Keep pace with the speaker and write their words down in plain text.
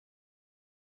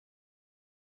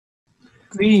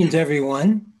Greetings,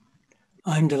 everyone.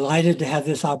 I'm delighted to have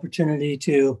this opportunity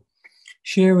to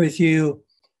share with you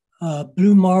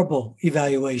Blue Marble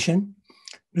evaluation.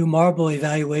 Blue Marble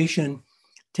evaluation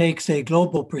takes a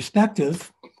global perspective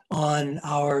on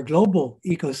our global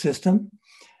ecosystem.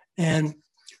 And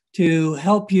to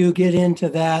help you get into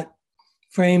that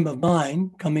frame of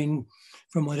mind, coming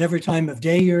from whatever time of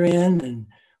day you're in and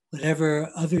whatever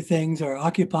other things are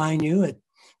occupying you at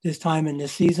this time in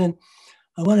this season,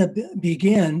 I want to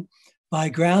begin by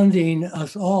grounding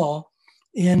us all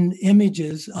in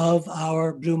images of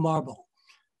our blue marble.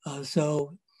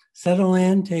 So settle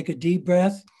in, take a deep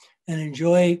breath, and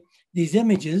enjoy these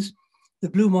images. The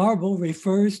blue marble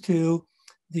refers to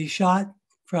the shot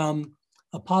from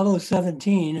Apollo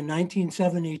 17 in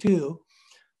 1972,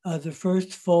 the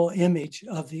first full image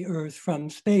of the Earth from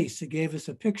space. It gave us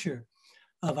a picture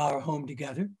of our home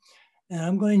together. And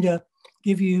I'm going to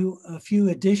give you a few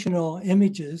additional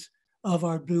images of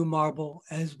our blue marble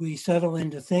as we settle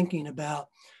into thinking about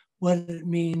what it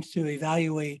means to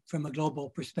evaluate from a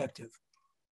global perspective.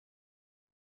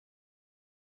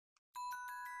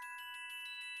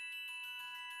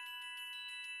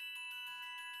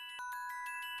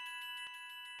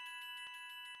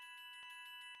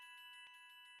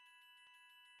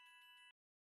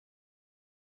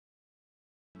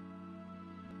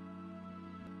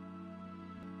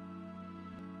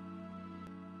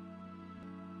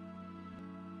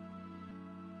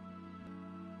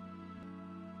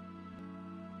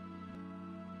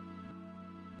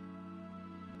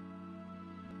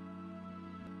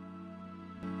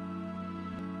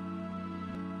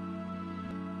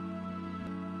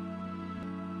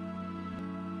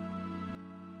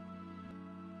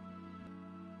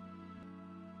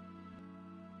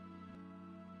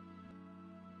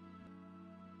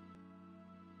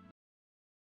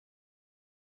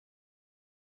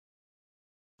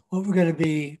 What we're going to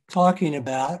be talking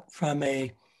about from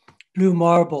a blue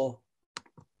marble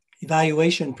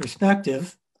evaluation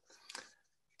perspective,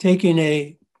 taking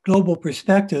a global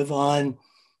perspective on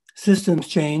systems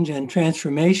change and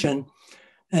transformation.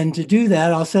 And to do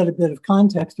that, I'll set a bit of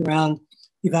context around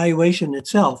evaluation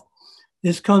itself.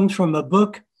 This comes from a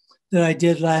book that I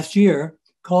did last year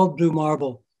called Blue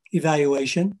Marble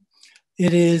Evaluation.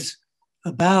 It is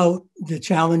about the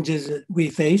challenges that we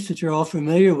face that you're all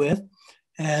familiar with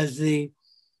as the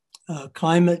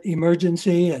climate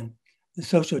emergency and the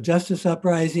social justice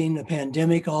uprising, the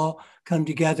pandemic all come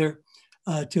together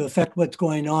to affect what's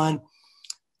going on.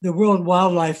 The World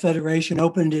Wildlife Federation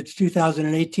opened its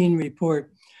 2018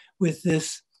 report with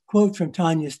this quote from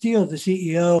Tanya Steele, the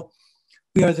CEO: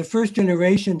 "We are the first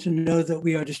generation to know that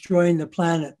we are destroying the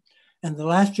planet and the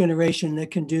last generation that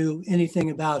can do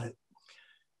anything about it."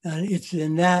 And it's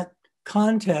in that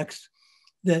context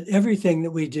that everything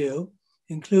that we do,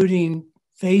 including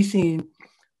facing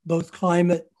both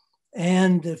climate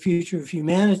and the future of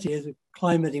humanity as a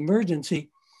climate emergency,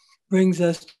 brings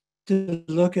us to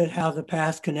look at how the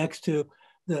past connects to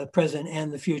the present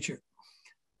and the future.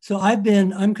 So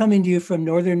I'm coming to you from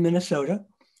northern Minnesota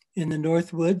in the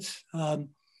Northwoods,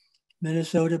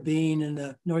 Minnesota being in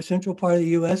the north central part of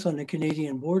the US on the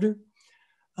Canadian border.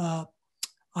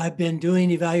 I've been doing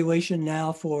evaluation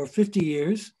now for 50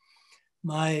 years.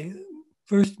 My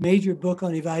first major book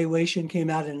on evaluation came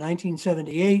out in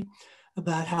 1978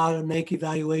 about how to make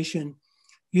evaluation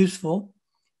useful,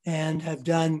 and have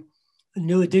done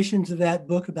new editions of that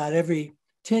book about every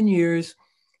 10 years.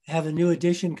 I have a new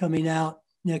edition coming out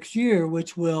next year,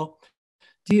 which will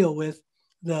deal with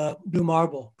the blue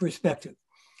marble perspective.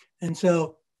 And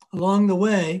so along the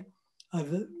way,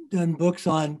 I've done books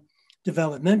on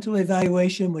developmental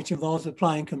evaluation, which involves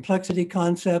applying complexity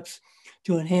concepts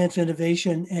to enhance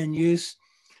innovation and use.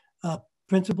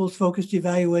 Principles-focused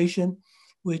evaluation,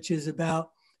 which is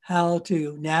about how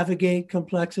to navigate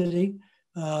complexity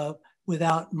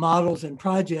without models and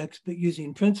projects, but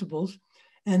using principles.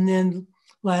 And then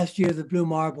last year, the Blue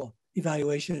Marble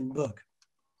evaluation book.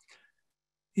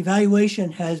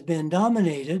 Evaluation has been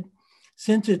dominated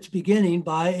since its beginning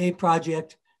by a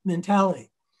project mentality,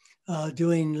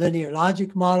 doing linear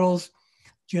logic models,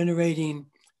 generating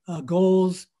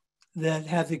goals that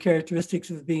have the characteristics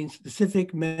of being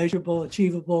specific, measurable,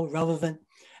 achievable, relevant,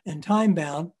 and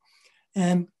time-bound.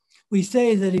 And we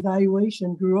say that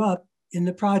evaluation grew up in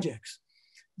the projects.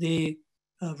 The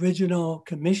original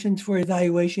commissions for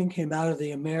evaluation came out of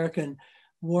the American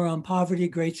War on Poverty,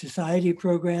 Great Society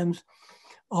programs.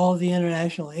 All the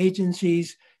international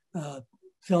agencies,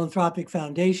 philanthropic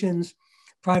foundations,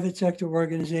 private sector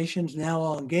organizations now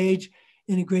all engage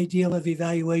in a great deal of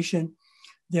evaluation.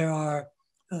 There are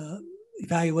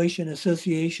evaluation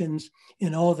associations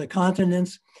in all the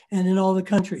continents and in all the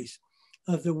countries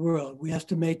of the world. We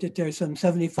estimate that there's some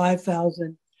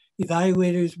 75,000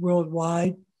 evaluators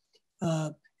worldwide,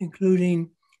 including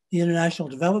the International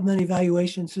Development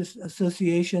Evaluation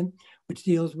Association, which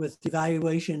deals with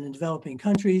evaluation in developing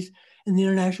countries, and the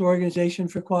International Organization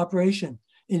for Cooperation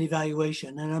in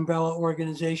Evaluation, an umbrella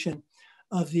organization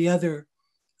of the other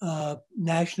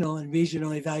national and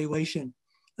regional evaluation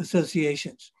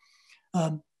associations.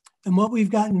 And what we've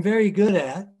gotten very good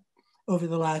at over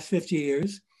the last 50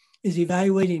 years is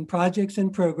evaluating projects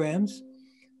and programs,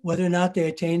 whether or not they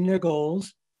attain their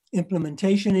goals,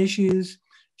 implementation issues,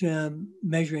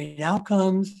 measuring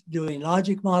outcomes, doing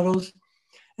logic models,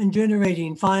 and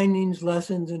generating findings,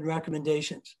 lessons, and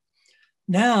recommendations.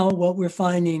 Now, what we're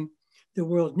finding the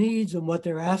world needs and what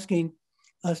they're asking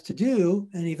us to do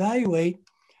and evaluate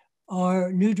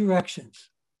are new directions,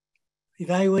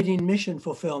 evaluating mission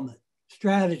fulfillment,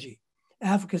 strategy,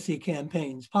 advocacy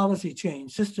campaigns, policy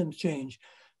change, systems change,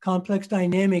 complex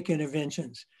dynamic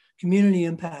interventions, community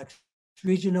impacts,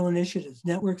 regional initiatives,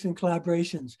 networks and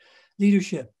collaborations,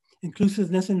 leadership,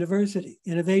 inclusiveness and diversity,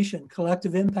 innovation,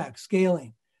 collective impact,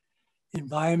 scaling,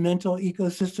 environmental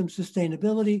ecosystem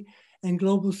sustainability, and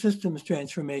global systems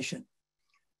transformation.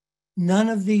 None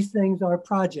of these things are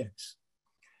projects.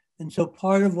 And so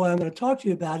part of what I'm going to talk to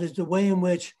you about is the way in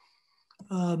which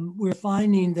we're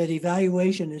finding that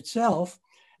evaluation itself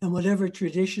and whatever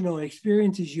traditional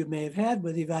experiences you may have had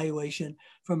with evaluation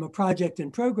from a project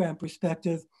and program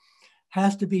perspective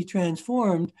has to be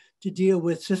transformed to deal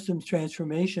with systems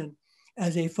transformation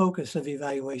as a focus of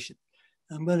evaluation.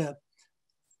 I'm going to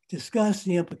discuss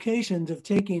the implications of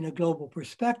taking a global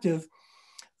perspective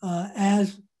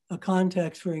as a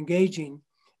context for engaging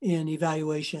in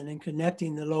evaluation and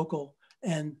connecting the local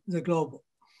and the global.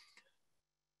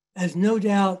 As no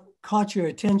doubt caught your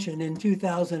attention in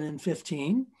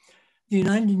 2015, the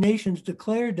United Nations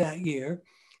declared that year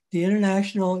the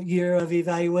International Year of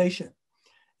Evaluation.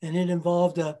 And it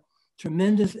involved a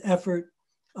tremendous effort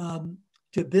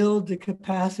to build the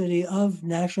capacity of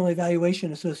national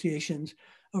evaluation associations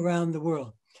around the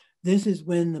world. This is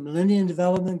when the Millennium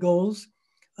Development Goals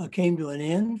came to an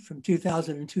end from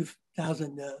 2000 and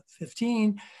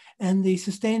 2015, and the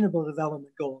Sustainable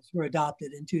Development Goals were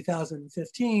adopted in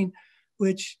 2015,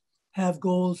 which have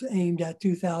goals aimed at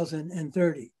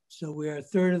 2030. So we're a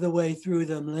third of the way through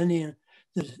the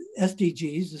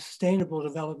SDGs, the Sustainable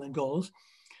Development Goals.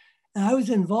 And I was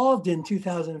involved in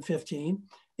 2015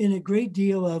 in a great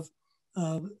deal of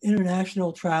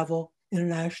international travel,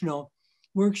 international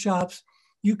workshops.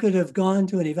 You could have gone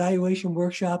to an evaluation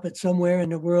workshop at somewhere in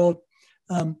the world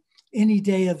any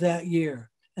day of that year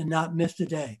and not missed a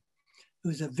day. It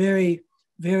was a very,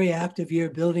 very active year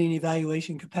building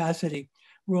evaluation capacity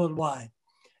worldwide.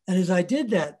 And as I did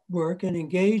that work and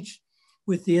engaged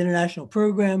with the International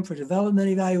Program for Development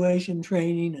Evaluation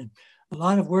Training and a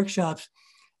lot of workshops,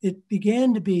 it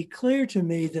began to be clear to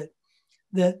me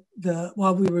that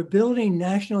while we were building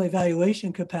national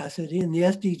evaluation capacity and the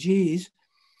SDGs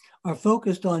are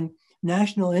focused on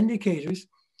national indicators,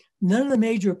 none of the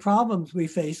major problems we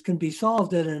face can be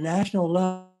solved at a national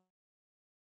level.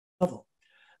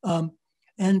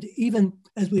 And even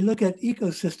as we look at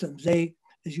ecosystems, they,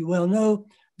 as you well know,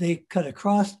 they cut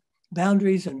across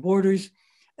boundaries and borders.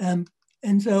 And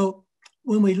so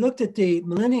when we looked at the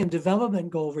Millennium Development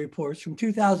Goal reports from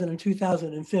 2000 and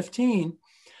 2015,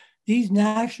 these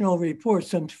national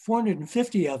reports, some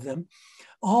 450 of them,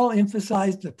 all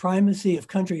emphasized the primacy of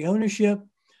country ownership,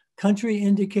 country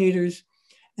indicators,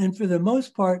 and for the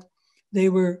most part, they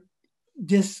were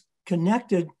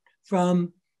disconnected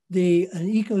from an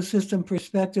ecosystem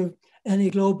perspective and a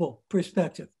global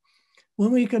perspective.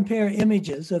 When we compare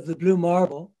images of the blue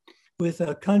marble with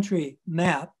a country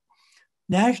map,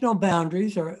 national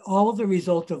boundaries are all the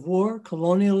result of war,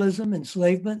 colonialism,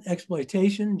 enslavement,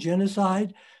 exploitation,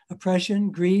 genocide,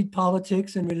 oppression, greed,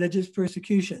 politics, and religious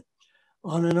persecution,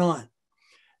 on and on.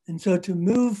 And so to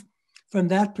move from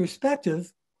that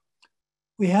perspective,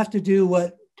 we have to do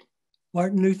what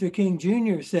Martin Luther King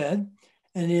Jr. said,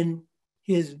 and in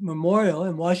his memorial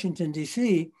in Washington,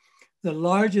 D.C., the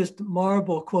largest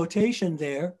marble quotation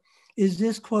there is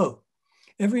this quote: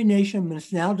 "Every nation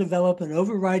must now develop an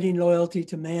overriding loyalty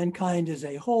to mankind as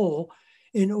a whole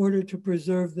in order to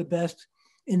preserve the best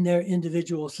in their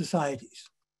individual societies."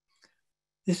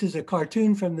 This is a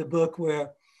cartoon from the book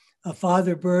where a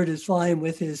father bird is flying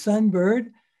with his son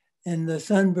bird, and the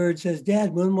son bird says,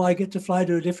 "Dad, when will I get to fly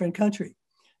to a different country?"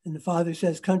 And the father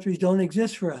says, "Countries don't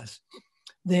exist for us.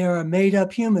 They are a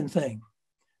made-up human thing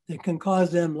that can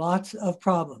cause them lots of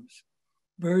problems.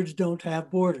 Birds don't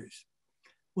have borders."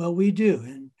 Well, we do.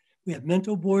 And we have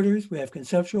mental borders, we have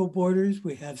conceptual borders,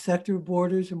 we have sector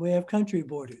borders, and we have country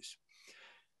borders.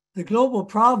 The global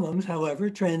problems, however,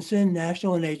 transcend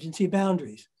national and agency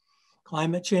boundaries.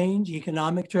 Climate change,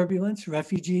 economic turbulence,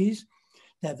 refugees.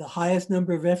 They have the highest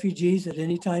number of refugees at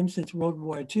any time since World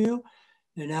War II.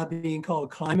 They're now being called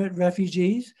climate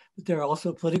refugees, but they're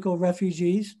also political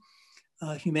refugees,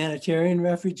 humanitarian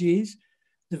refugees,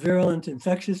 the virulent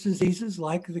infectious diseases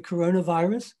like the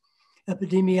coronavirus.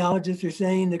 Epidemiologists are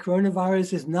saying the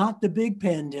coronavirus is not the big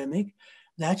pandemic.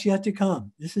 That's yet to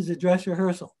come. This is a dress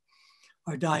rehearsal.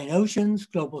 Our dying oceans,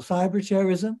 global cyber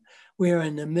terrorism. We are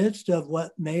in the midst of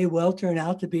what may well turn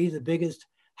out to be the biggest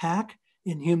hack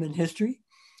in human history.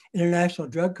 International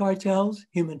drug cartels,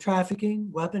 human trafficking,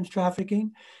 weapons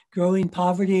trafficking, growing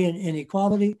poverty and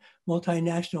inequality,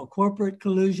 multinational corporate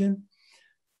collusion.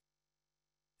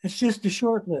 It's just a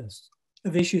short list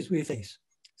of issues we face.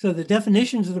 So the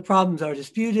definitions of the problems are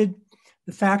disputed.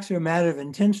 The facts are a matter of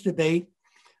intense debate.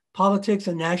 Politics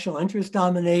and national interests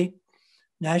dominate.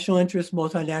 National interests,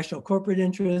 multinational corporate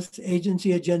interests, agency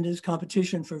agendas,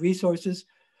 competition for resources.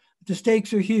 The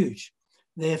stakes are huge.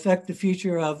 They affect the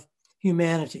future of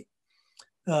humanity.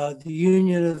 The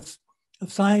Union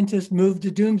of Scientists moved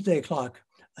the doomsday clock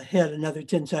ahead another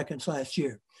 10 seconds last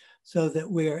year, so that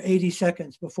we are 80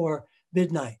 seconds before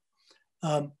midnight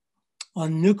on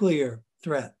nuclear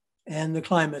threat and the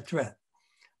climate threat.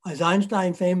 As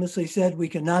Einstein famously said, we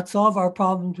cannot solve our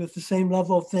problems with the same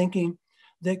level of thinking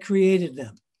that created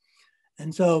them.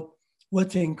 And so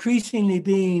what's increasingly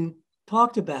being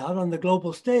talked about on the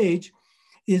global stage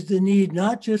is the need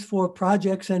not just for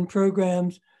projects and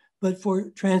programs, but for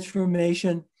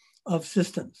transformation of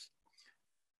systems.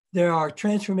 There are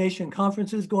transformation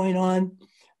conferences going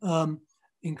on,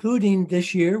 including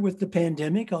this year with the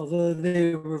pandemic, although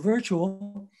they were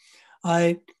virtual.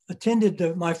 I attended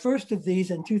my first of these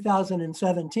in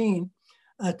 2017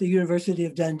 at the University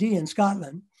of Dundee in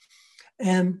Scotland.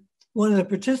 And one of the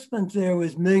participants there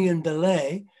was Million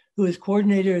Belay, who is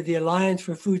coordinator of the Alliance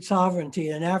for Food Sovereignty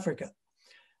in Africa.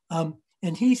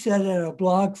 And he said in a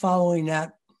blog following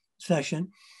that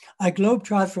session, I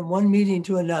globetrot from one meeting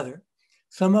to another.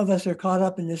 Some of us are caught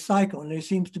up in this cycle and there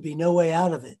seems to be no way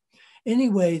out of it.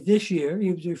 Anyway, this year,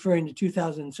 he was referring to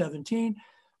 2017,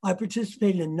 I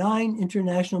participated in 9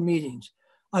 international meetings.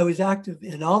 I was active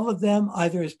in all of them,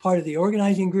 either as part of the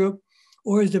organizing group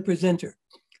or as a presenter.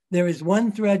 There is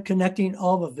one thread connecting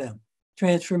all of them,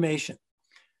 transformation.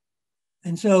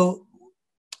 And so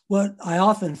what I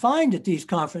often find at these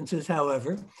conferences,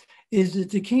 however, is that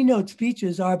the keynote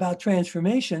speeches are about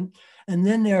transformation, and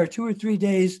then there are 2 or 3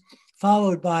 days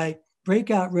followed by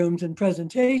breakout rooms and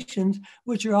presentations,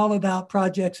 which are all about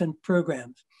projects and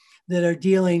programs that are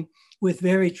dealing with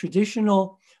very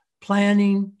traditional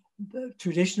planning,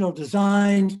 traditional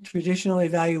design, traditional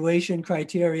evaluation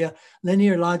criteria,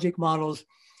 linear logic models,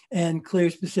 and clear,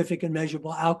 specific, and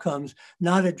measurable outcomes,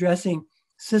 not addressing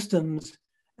systems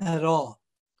at all.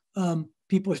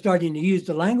 People are starting to use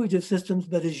the language of systems,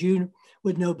 but as you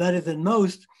would know better than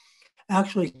most,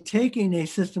 actually taking a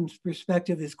systems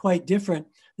perspective is quite different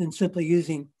than simply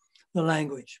using the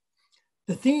language.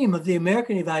 The theme of the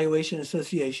American Evaluation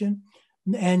Association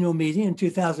annual meeting in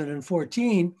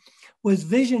 2014 was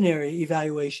visionary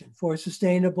evaluation for a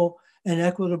sustainable and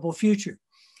equitable future.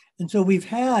 And so we've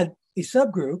had a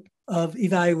subgroup of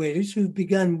evaluators who've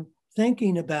begun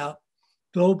thinking about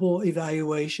global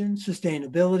evaluation,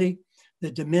 sustainability, the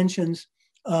dimensions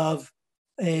of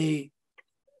a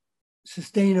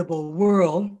sustainable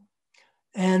world.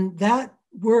 And that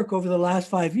work over the last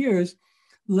 5 years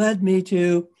led me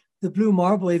to the Blue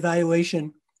Marble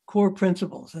Evaluation core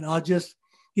principles. And I'll just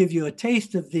give you a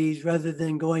taste of these rather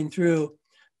than going through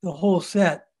the whole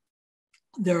set.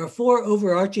 There are 4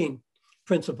 overarching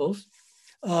principles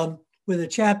with a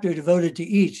chapter devoted to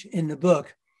each in the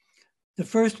book. The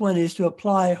first one is to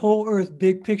apply whole earth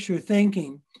big picture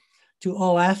thinking to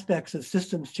all aspects of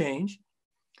systems change.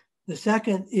 The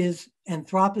second is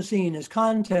Anthropocene as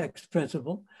context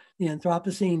principle, the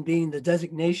Anthropocene being the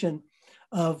designation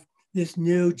of this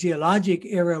new geologic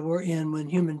era we're in when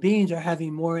human beings are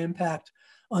having more impact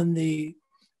on the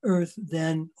earth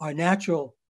than our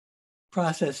natural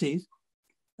processes.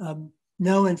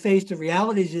 Know and face the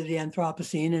realities of the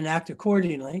Anthropocene and act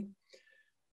accordingly.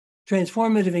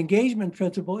 Transformative engagement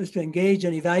principle is to engage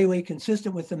and evaluate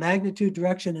consistent with the magnitude,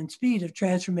 direction, and speed of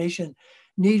transformation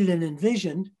needed and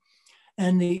envisioned.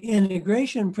 And the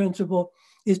integration principle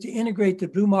is to integrate the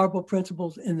Blue Marble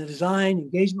principles in the design,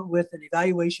 engagement with, and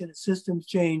evaluation of systems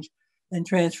change and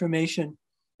transformation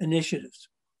initiatives.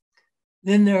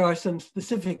 Then there are some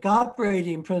specific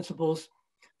operating principles.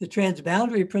 The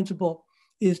transboundary principle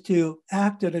is to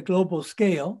act at a global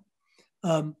scale.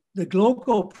 The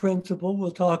global principle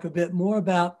we'll talk a bit more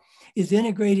about is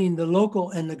integrating the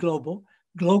local and the global.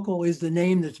 Global is the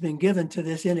name that's been given to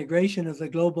this integration of the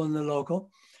global and the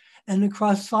local. And the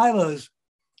cross silos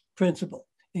principle,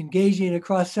 engaging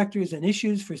across sectors and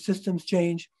issues for systems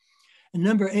change. And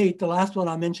number 8, the last one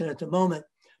I'll mention at the moment,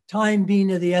 time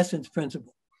being of the essence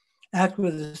principle. Act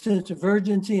with a sense of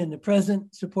urgency in the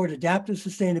present, support adaptive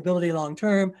sustainability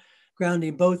long-term,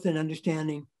 grounding both in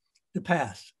understanding the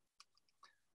past.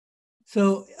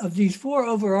 So of these 4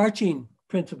 overarching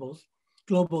principles,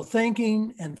 global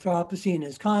thinking, Anthropocene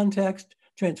as context,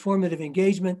 transformative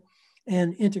engagement,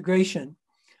 and integration,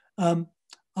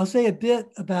 I'll say a bit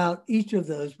about each of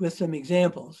those with some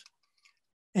examples.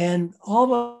 And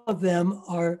all of them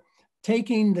are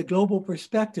taking the global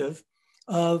perspective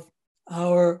of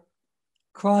our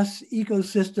cross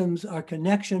ecosystems, our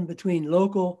connection between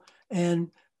local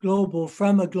and global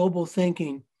from a global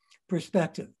thinking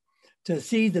perspective, to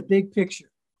see the big picture.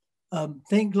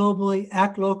 Think globally,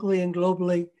 act locally and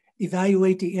globally,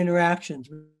 evaluate the interactions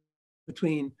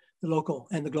between the local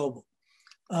and the global.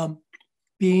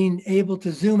 Being able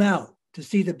to zoom out to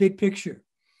see the big picture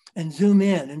and zoom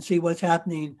in and see what's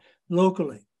happening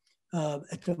locally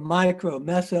at the micro,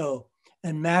 meso,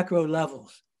 and macro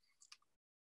levels.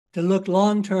 To look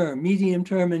long-term,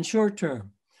 medium-term, and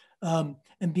short-term,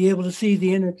 and be able to see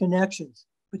the interconnections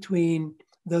between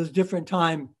those different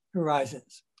time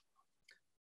horizons.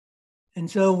 And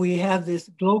so we have this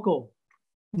local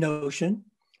notion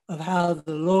of how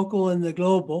the local and the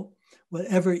global,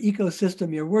 whatever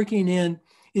ecosystem you're working in,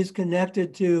 is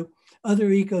connected to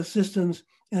other ecosystems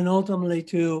and ultimately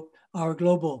to our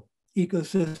global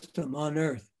ecosystem on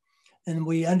Earth. And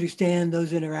we understand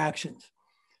those interactions.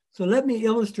 So let me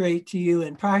illustrate to you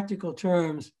in practical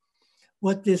terms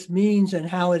what this means and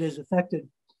how it has affected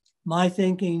my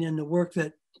thinking and the work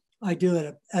that I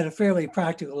do at a fairly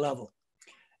practical level.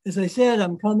 As I said,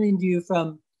 I'm coming to you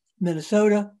from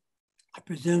Minnesota. I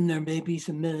presume there may be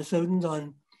some Minnesotans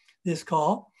on this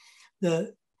call.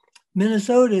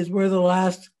 Minnesota is where the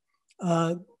last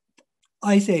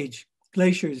ice age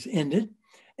glaciers ended.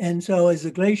 And so as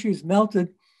the glaciers melted,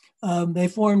 they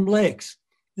formed lakes.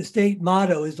 The state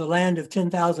motto is the land of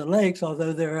 10,000 lakes,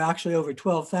 although there are actually over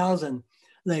 12,000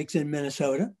 lakes in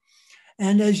Minnesota.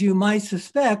 And as you might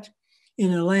suspect,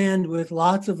 in a land with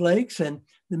lots of lakes and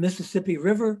the Mississippi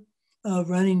River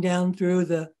running down through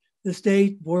the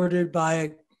state, bordered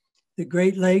by the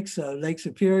Great Lakes, Lake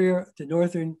Superior, the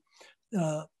northern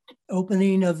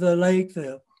opening of the lake,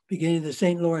 the beginning of the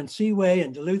St. Lawrence Seaway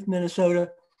in Duluth,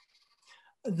 Minnesota,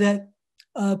 that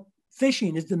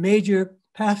fishing is the major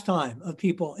pastime of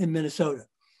people in Minnesota.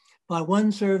 By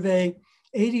one survey,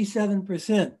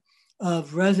 87%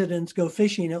 of residents go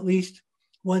fishing at least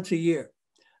once a year.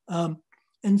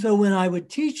 And so when I would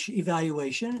teach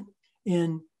evaluation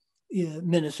in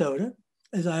Minnesota,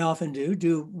 as I often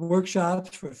do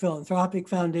workshops for philanthropic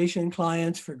foundation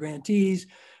clients, for grantees,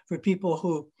 for people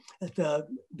who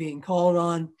being called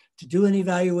on to do an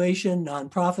evaluation,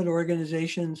 nonprofit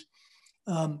organizations,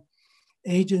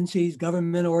 agencies,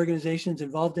 governmental organizations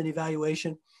involved in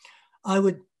evaluation. I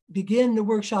would begin the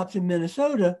workshops in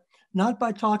Minnesota, not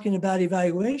by talking about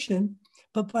evaluation,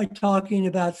 but by talking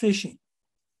about fishing.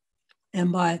 And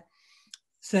by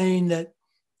saying that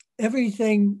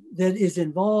everything that is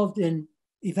involved in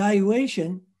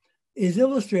evaluation is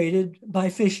illustrated by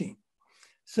fishing.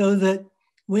 So that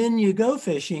when you go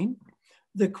fishing,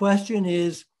 the question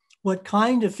is what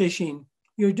kind of fishing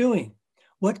you're doing.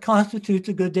 What constitutes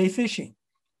a good day fishing?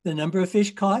 The number of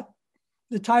fish caught,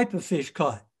 the type of fish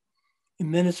caught. In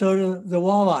Minnesota, the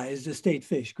walleye is the state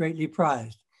fish, greatly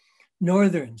prized.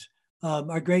 Northerns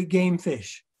are great game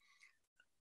fish.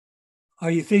 Are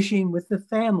you fishing with the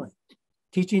family,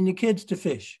 teaching the kids to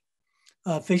fish?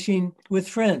 Fishing with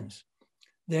friends.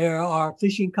 There are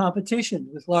fishing competitions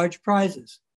with large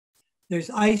prizes. There's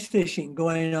ice fishing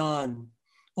going on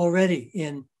already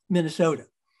in Minnesota.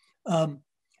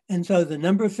 And so the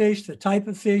number of fish, the type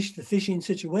of fish, the fishing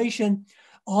situation,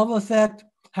 all affect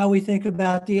how we think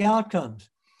about the outcomes.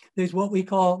 There's what we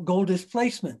call goal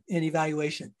displacement in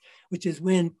evaluation, which is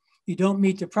when you don't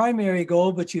meet the primary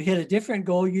goal, but you hit a different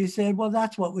goal, you said, well,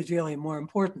 that's what was really more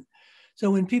important.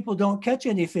 So when people don't catch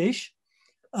any fish,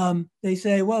 they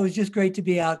say, well, it was just great to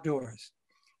be outdoors.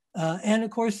 And of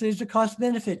course, there's the cost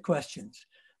benefit questions.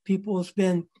 People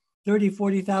spend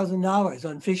 $30,000, $40,000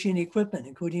 on fishing equipment,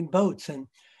 including boats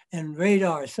and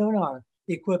radar, sonar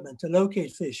equipment to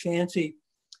locate fish, fancy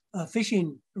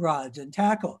fishing rods and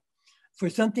tackle for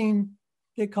something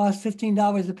that costs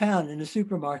 $15 a pound in a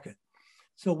supermarket.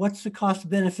 So what's the cost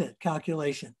benefit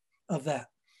calculation of that?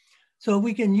 So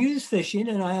we can use fishing,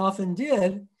 and I often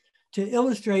did, to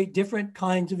illustrate different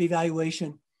kinds of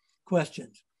evaluation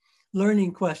questions,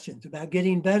 learning questions about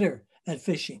getting better at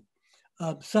fishing,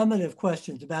 summative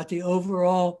questions about the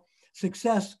overall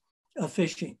success of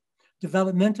fishing,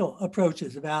 developmental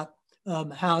approaches about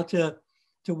how to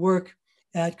work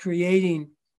at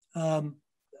creating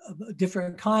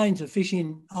different kinds of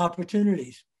fishing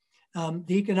opportunities,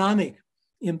 the economic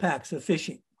impacts of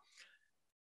fishing.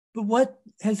 But what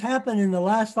has happened in the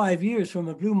last 5 years from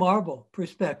a Blue Marble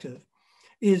perspective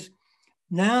is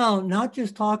now not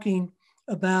just talking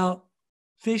about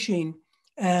fishing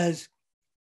as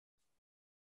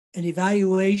an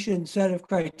evaluation set of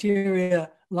criteria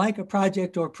like a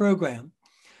project or program,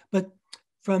 but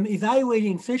from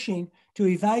evaluating fishing to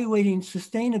evaluating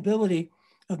sustainability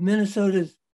of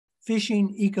Minnesota's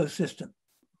fishing ecosystem.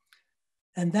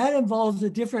 And that involves a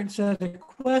different set of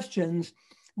questions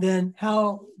than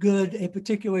how good a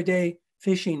particular day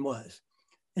fishing was.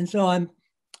 And so I'm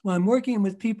working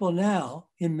with people now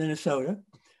in Minnesota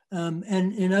and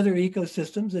in other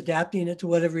ecosystems, adapting it to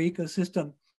whatever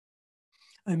ecosystem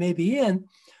I may be in.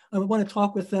 I want to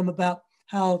talk with them about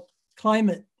how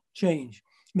climate change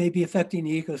may be affecting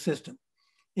the ecosystem.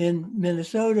 In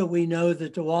Minnesota, we know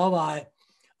that the walleye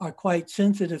are quite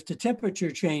sensitive to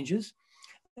temperature changes,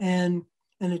 and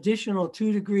an additional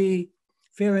 2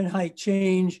 °F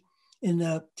change in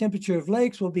the temperature of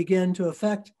lakes will begin to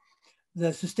affect the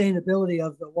sustainability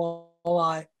of the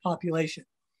walleye population.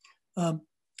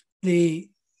 There've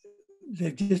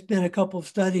just been a couple of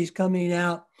studies coming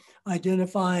out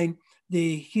identifying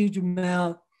the huge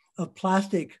amount of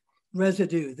plastic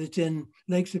residue that's in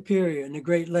Lake Superior and the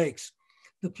Great Lakes,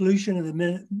 the pollution of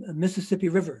the Mississippi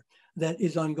River that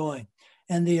is ongoing,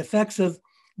 and the effects of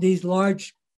these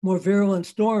large, more virulent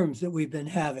storms that we've been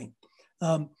having.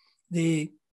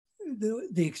 The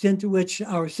extent to which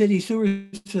our city sewer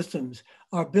systems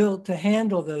are built to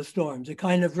handle those storms, the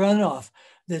kind of runoff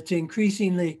that's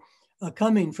increasingly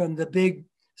coming from the big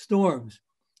storms,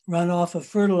 runoff of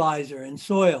fertilizer and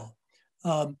soil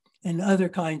and other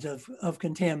kinds of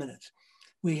contaminants.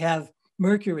 We have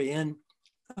mercury in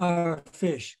our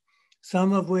fish,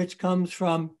 some of which comes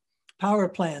from power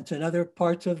plants in other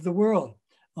parts of the world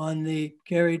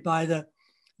carried by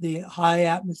the high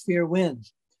atmosphere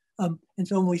winds. And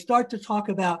so when we start to talk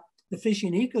about the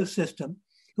fishing ecosystem,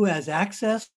 who has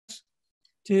access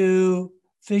to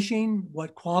fishing,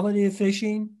 what quality of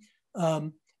fishing,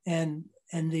 and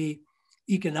the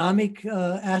economic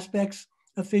aspects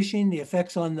of fishing, the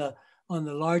effects on the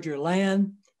larger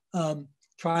land,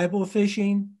 tribal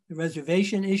fishing, the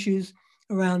reservation issues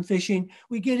around fishing,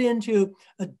 we get into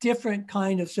a different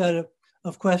kind of set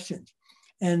of questions.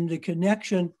 And the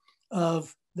connection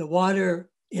of the water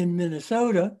in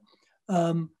Minnesota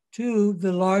to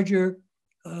the larger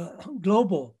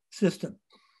global system.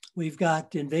 We've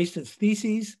got invasive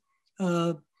species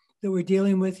that we're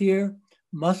dealing with here.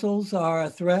 Mussels are a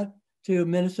threat to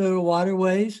Minnesota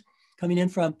waterways coming in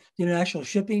from international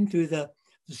shipping through the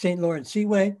St. Lawrence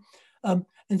Seaway.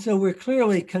 And so we're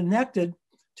clearly connected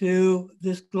to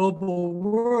this global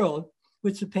world,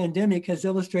 which the pandemic has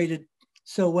illustrated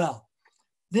so well.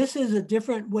 This is a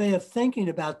different way of thinking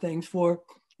about things for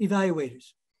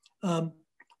evaluators.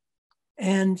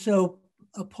 And so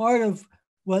a part of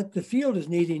what the field is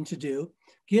needing to do,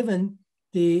 given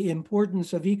the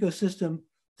importance of ecosystem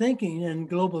thinking and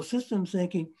global systems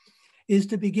thinking, is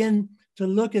to begin to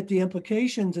look at the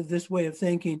implications of this way of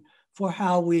thinking for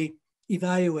how we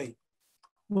evaluate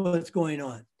what's going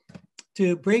on,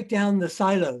 to break down the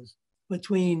silos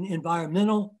between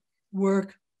environmental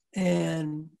work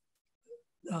and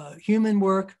human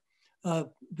work,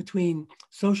 between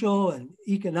social and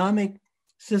economic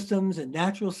systems and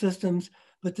natural systems,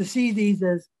 but to see these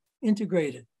as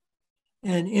integrated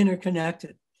and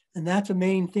interconnected. And that's a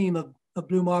main theme of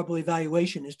Blue Marble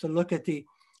evaluation, is to look at the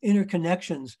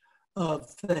interconnections of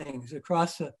things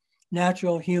across the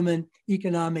natural, human,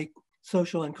 economic,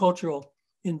 social, and cultural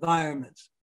environments.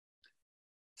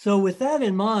 So with that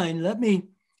in mind, let me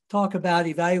talk about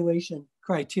evaluation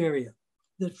criteria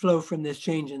that flow from this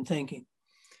change in thinking.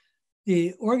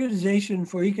 The Organization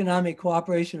for Economic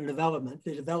Cooperation and Development,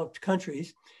 the developed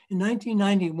countries, in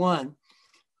 1991,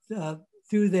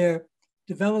 through their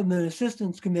Development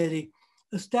Assistance Committee,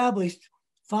 established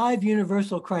 5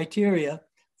 universal criteria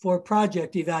for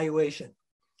project evaluation.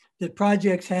 That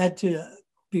projects had to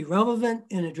be relevant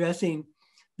in addressing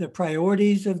the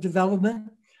priorities of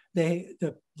development.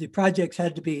 The projects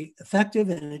had to be effective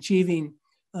in achieving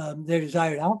their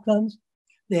desired outcomes.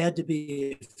 They had to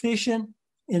be efficient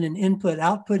in an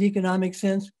input-output economic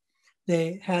sense.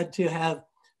 They had to have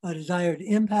a desired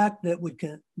impact that would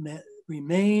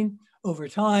remain over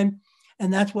time.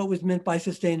 And that's what was meant by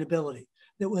sustainability,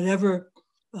 that whatever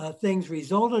things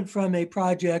resulted from a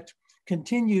project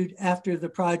continued after the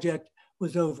project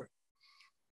was over.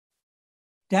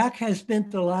 DAC has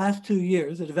spent the last 2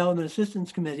 years, the Development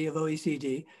Assistance Committee of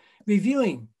OECD,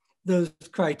 reviewing those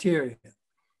criteria,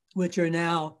 which are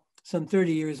now some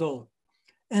 30 years old.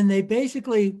 And they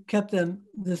basically kept them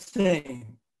the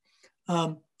same.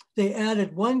 They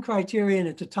added one criterion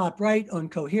at the top right on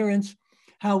coherence.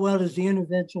 How well does the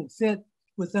intervention fit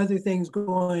with other things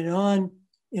going on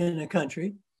in a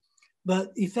country?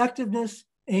 But effectiveness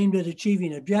aimed at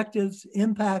achieving objectives,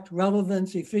 impact,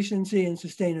 relevance, efficiency, and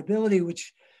sustainability,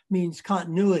 which means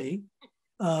continuity,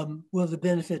 will the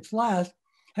benefits last,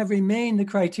 have remained the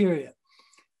criteria.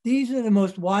 These are the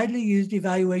most widely used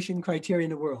evaluation criteria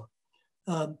in the world.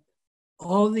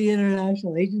 All the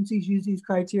international agencies use these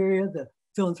criteria. The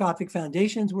philanthropic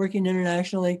foundations working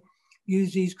internationally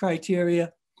use these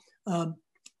criteria.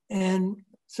 And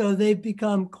so they've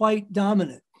become quite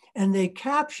dominant. And they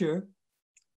capture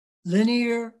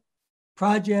linear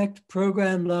project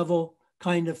program level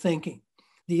kind of thinking,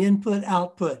 the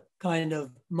input-output kind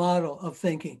of model of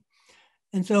thinking.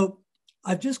 And so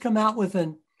I've just come out with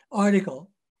an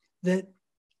article that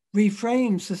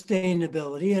reframes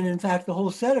sustainability, and in fact, the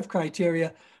whole set of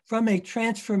criteria from a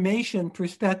transformation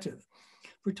perspective.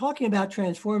 We're talking about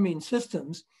transforming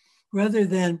systems rather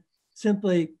than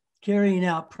simply carrying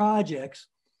out projects.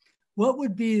 What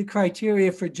would be the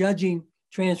criteria for judging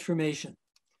transformation?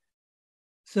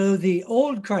 So the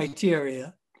old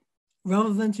criteria,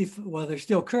 relevance, well, they're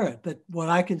still current, but what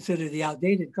I consider the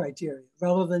outdated criteria,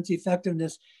 relevance,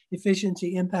 effectiveness,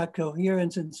 efficiency, impact,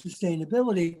 coherence, and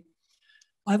sustainability,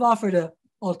 I've offered an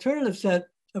alternative set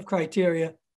of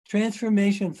criteria: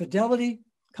 transformation fidelity,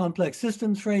 complex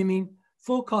systems framing,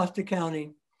 full cost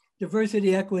accounting,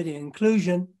 diversity, equity,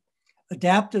 inclusion,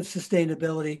 adaptive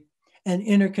sustainability, and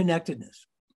interconnectedness.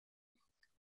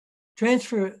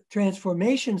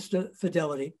 Transformation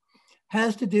fidelity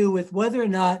has to do with whether or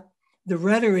not the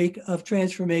rhetoric of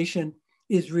transformation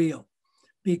is real.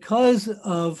 Because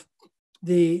of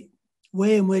the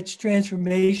way in which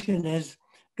transformation has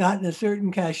gotten a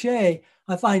certain cachet,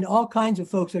 I find all kinds of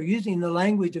folks are using the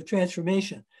language of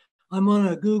transformation. I'm on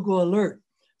a Google alert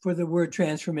for the word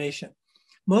transformation.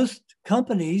 Most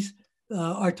companies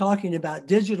are talking about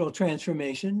digital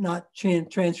transformation, not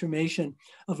transformation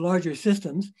of larger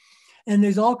systems. And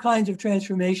there's all kinds of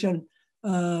transformation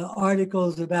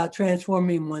articles about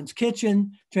transforming one's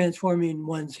kitchen, transforming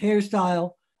one's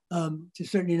hairstyle, which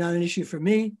is certainly not an issue for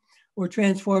me, or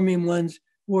transforming one's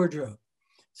wardrobe.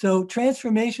 So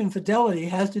transformation fidelity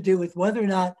has to do with whether or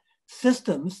not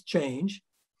systems change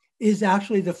is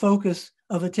actually the focus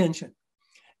of attention,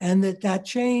 and that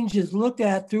change is looked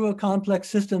at through a complex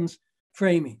systems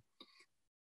framing,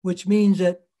 which means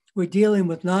that we're dealing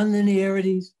with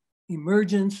nonlinearities,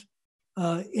 emergence,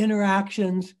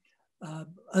 interactions,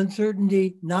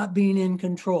 uncertainty, not being in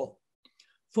control.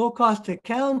 Full cost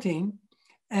accounting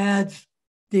adds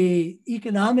the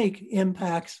economic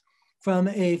impacts from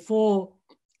a full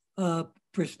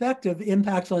perspective,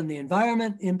 impacts on the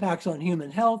environment, impacts on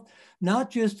human health, not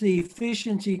just the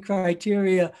efficiency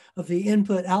criteria of the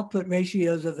input-output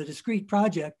ratios of a discrete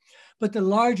project, but the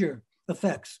larger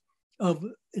effects of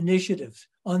initiatives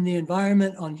on the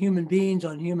environment, on human beings,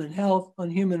 on human health, on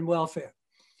human welfare.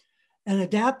 And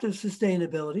adaptive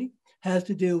sustainability has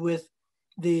to do with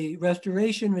the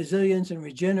restoration, resilience, and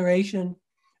regeneration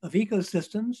of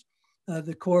ecosystems,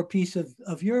 the core piece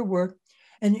of your work.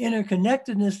 And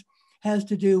interconnectedness has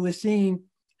to do with seeing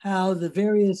how the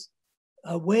various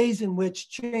ways in which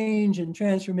change and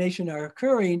transformation are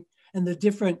occurring, and the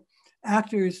different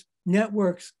actors,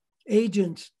 networks,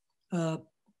 agents,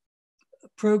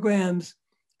 programs,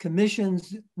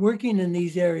 commissions working in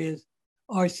these areas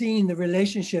are seeing the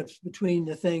relationships between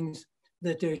the things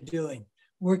that they're doing,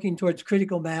 working towards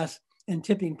critical mass and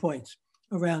tipping points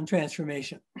around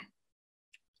transformation.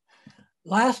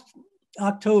 Last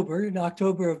October, in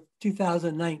October of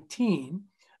 2019,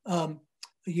 a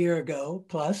year ago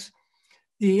plus,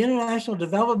 the International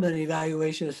Development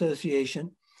Evaluation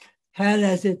Association had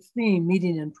as its theme,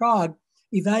 meeting in Prague,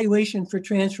 evaluation for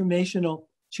transformational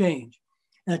change.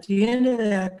 And at the end of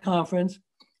that conference,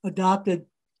 adopted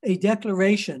a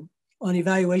declaration on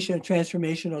evaluation of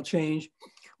transformational change,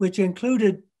 which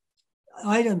included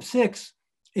item 6,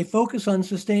 a focus on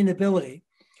sustainability,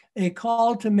 a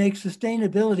call to make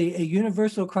sustainability a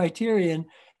universal criterion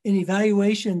in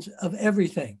evaluations of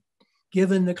everything,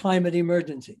 given the climate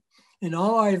emergency. In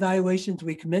all our evaluations,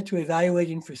 we commit to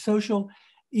evaluating for social,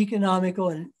 economical,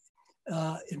 and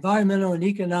environmental and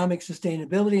economic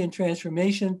sustainability and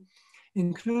transformation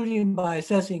including by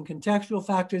assessing contextual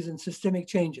factors and systemic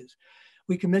changes.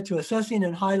 We commit to assessing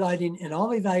and highlighting in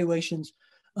all evaluations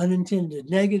unintended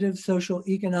negative social,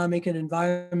 economic, and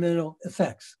environmental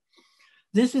effects.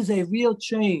 This is a real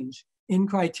change in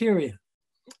criteria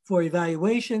for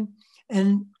evaluation,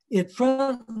 and it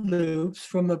front loops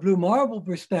from a blue marble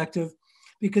perspective,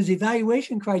 because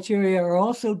evaluation criteria are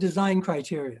also design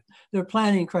criteria. They're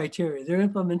planning criteria, they're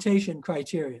implementation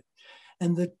criteria.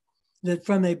 And that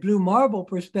from a blue marble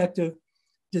perspective,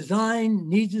 design,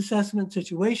 needs assessment,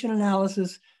 situation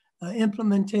analysis,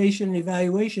 implementation, and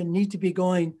evaluation need to be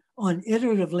going on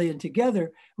iteratively and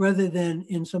together rather than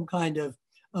in some kind of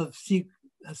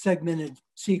segmented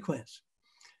sequence.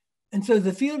 And so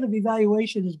the field of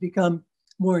evaluation has become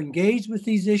more engaged with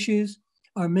these issues.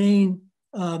 Our main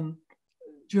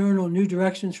journal, New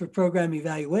Directions for Program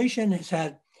Evaluation, has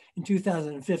had in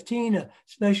 2015 a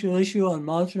special issue on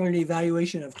monitoring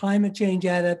evaluation of climate change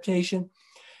adaptation.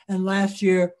 And last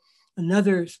year,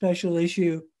 another special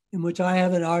issue in which I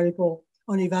have an article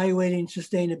on evaluating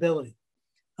sustainability.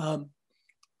 The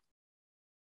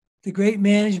great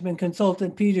management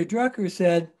consultant Peter Drucker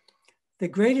said, the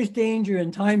greatest danger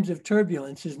in times of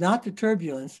turbulence is not the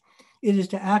turbulence, it is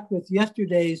to act with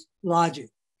yesterday's logic.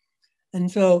 And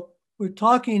so we're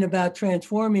talking about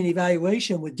transforming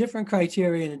evaluation with different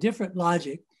criteria and a different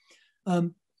logic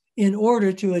in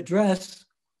order to address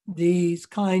these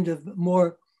kind of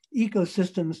more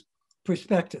ecosystems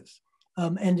perspectives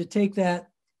and to take that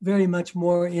very much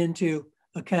more into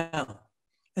account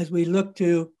as we look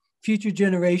to future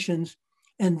generations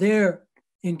and their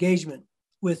engagement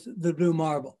with the blue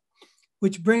marble,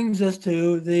 which brings us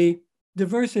to the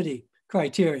diversity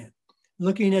criterion,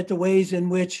 looking at the ways in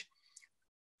which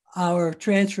our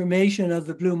transformation of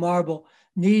the blue marble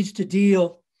needs to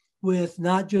deal with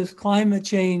not just climate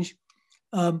change,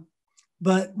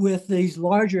 but with these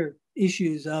larger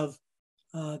issues of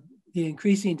the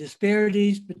increasing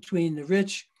disparities between the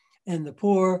rich and the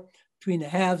poor, between the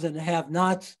haves and the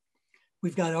have-nots.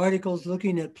 We've got articles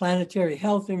looking at planetary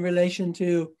health in relation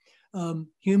to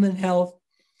human health,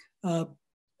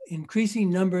 increasing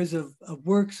numbers of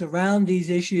works around these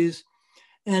issues,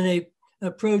 and an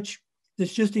approach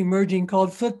that's just emerging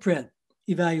called footprint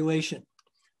evaluation.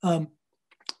 From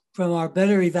our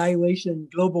Better Evaluation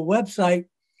global website,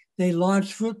 they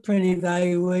launched footprint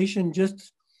evaluation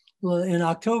just in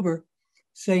October,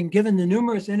 saying, given the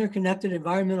numerous interconnected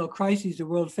environmental crises the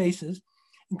world faces,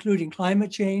 including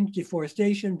climate change,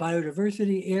 deforestation,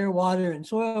 biodiversity, air, water, and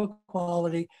soil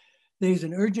quality, there's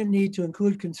an urgent need to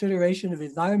include consideration of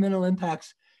environmental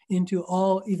impacts into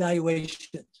all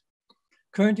evaluations.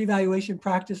 Current evaluation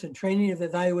practice and training of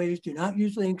evaluators do not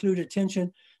usually include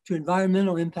attention to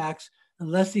environmental impacts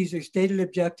unless these are stated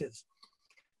objectives.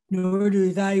 Nor do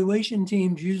evaluation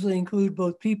teams usually include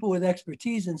both people with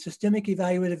expertise in systemic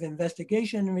evaluative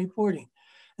investigation and reporting,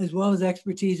 as well as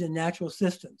expertise in natural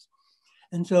systems.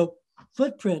 And so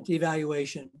footprint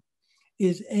evaluation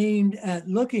is aimed at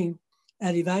looking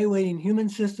at evaluating human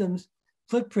systems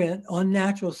footprint on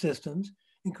natural systems,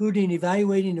 including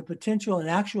evaluating the potential and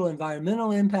actual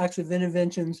environmental impacts of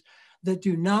interventions that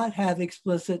do not have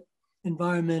explicit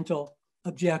environmental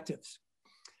objectives.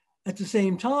 At the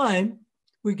same time,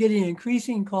 we're getting an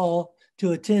increasing call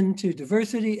to attend to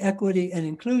diversity, equity, and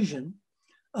inclusion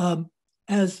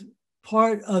as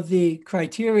part of the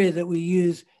criteria that we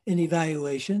use in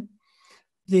evaluation.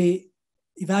 The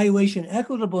Evaluation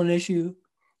Equitable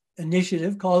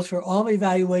Initiative calls for all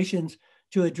evaluations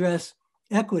to address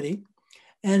equity,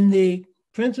 and the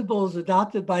principles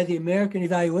adopted by the American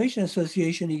Evaluation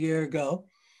Association a year ago,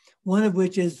 one of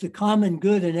which is the common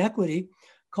good and equity,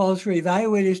 calls for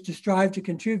evaluators to strive to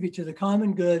contribute to the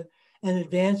common good and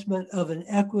advancement of an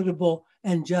equitable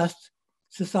and just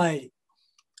society.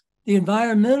 The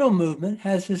environmental movement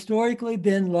has historically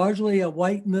been largely a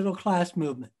white middle-class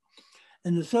movement,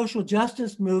 and the social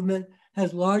justice movement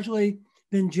has largely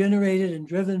been generated and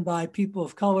driven by people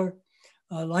of color,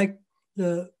 like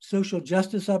the social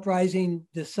justice uprising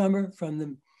this summer from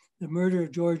the murder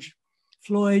of George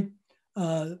Floyd,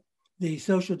 the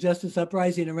social justice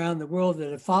uprising around the world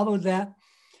that have followed that.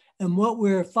 And what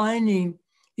we're finding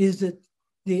is that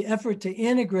the effort to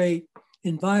integrate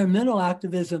environmental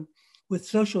activism with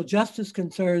social justice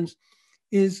concerns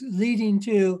is leading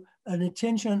to an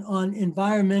attention on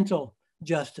environmental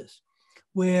justice,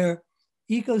 where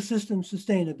ecosystem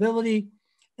sustainability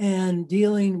and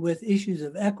dealing with issues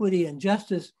of equity and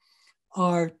justice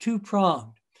are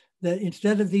two-pronged, that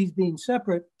instead of these being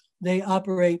separate, they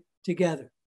operate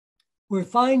together. We're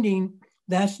finding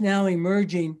that's now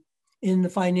emerging in the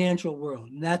financial world,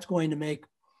 and that's going to make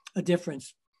a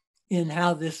difference in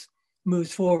how this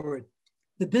moves forward.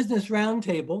 the Business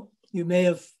Roundtable, you may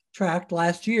have tracked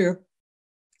last year,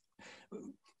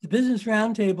 the Business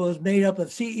Roundtable is made up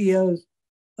of CEOs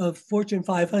of Fortune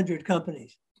 500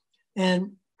 companies.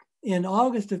 And in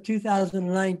August of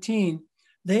 2019,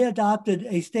 they adopted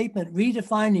a statement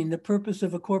redefining the purpose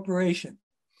of a corporation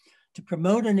to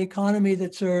promote an economy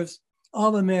that serves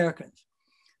all Americans.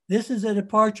 This is a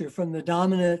departure from the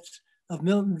dominance of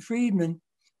Milton Friedman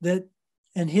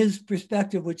and his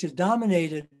perspective, which has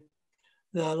dominated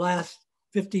the last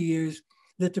 50 years,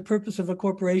 that the purpose of a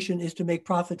corporation is to make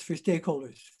profits for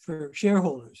stakeholders, for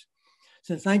shareholders.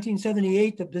 Since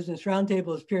 1978, the Business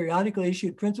Roundtable has periodically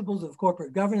issued principles of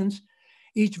corporate governance.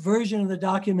 Each version of the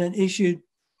document issued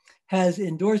has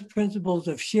endorsed principles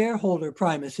of shareholder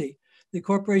primacy. The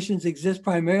corporations exist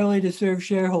primarily to serve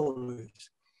shareholders.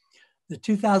 The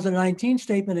 2019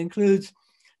 statement includes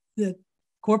that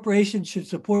corporations should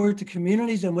support the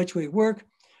communities in which we work.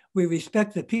 We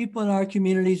respect the people in our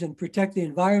communities and protect the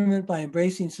environment by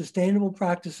embracing sustainable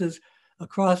practices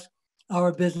across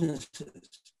our businesses.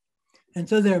 And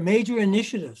so there are major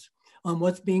initiatives on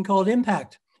what's being called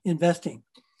impact investing,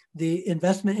 the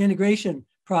investment integration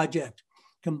project,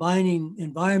 combining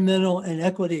environmental and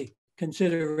equity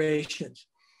considerations.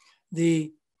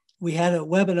 We had a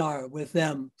webinar with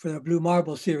them for the Blue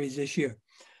Marble series this year.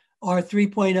 R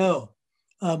 3.0,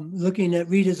 looking at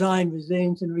redesign,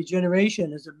 resilience, and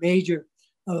regeneration as a major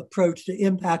approach to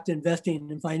impact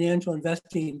investing and financial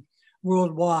investing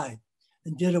worldwide,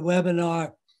 and did a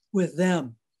webinar with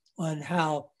them on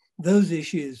how those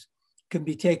issues can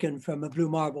be taken from a Blue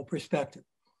Marble perspective.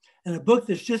 And a book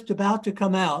that's just about to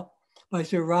come out by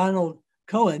Sir Ronald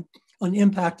Cohen on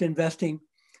impact investing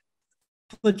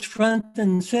puts front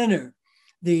and center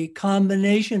the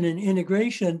combination and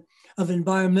integration of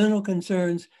environmental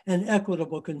concerns and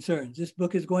equitable concerns. This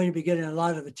book is going to be getting a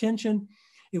lot of attention.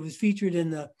 It was featured in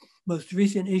the most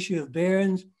recent issue of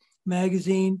Barron's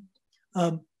magazine.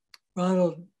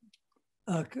 Ronald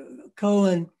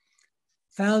Cohen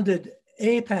founded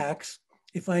Apax,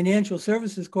 a financial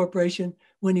services corporation,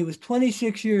 when he was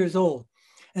 26 years old,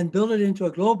 and built it into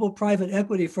a global private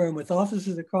equity firm with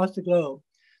offices across the globe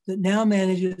that now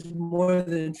manages more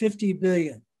than 50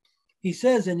 billion. He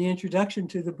says in the introduction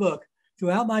to the book,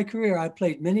 throughout my career, I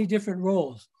played many different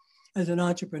roles as an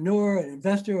entrepreneur, an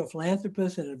investor, a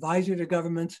philanthropist, an advisor to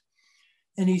governments.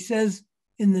 And he says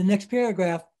in the next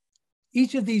paragraph,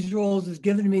 each of these roles has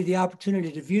given me the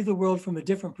opportunity to view the world from a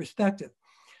different perspective.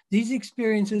 These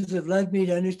experiences have led me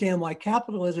to understand why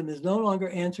capitalism is no longer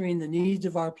answering the needs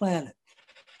of our planet,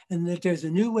 and that there's a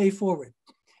new way forward.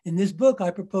 In this book,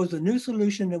 I propose a new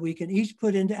solution that we can each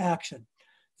put into action.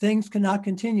 Things cannot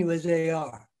continue as they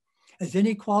are. As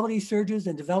inequality surges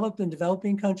in developed and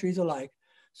developing countries alike,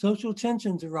 social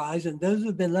tensions arise, and those who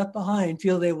have been left behind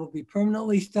feel they will be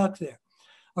permanently stuck there.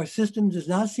 Our system does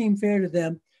not seem fair to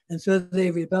them, and so they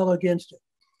rebel against it.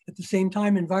 At the same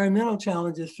time, environmental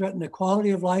challenges threaten the quality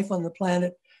of life on the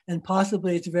planet and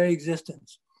possibly its very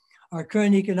existence. Our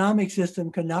current economic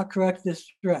system cannot correct this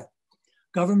threat.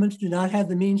 Governments do not have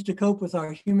the means to cope with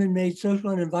our human-made social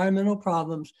and environmental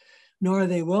problems, nor are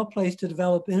they well placed to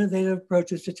develop innovative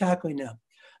approaches to tackling them,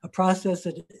 a process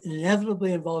that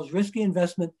inevitably involves risky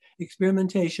investment,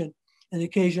 experimentation, and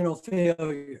occasional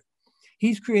failure.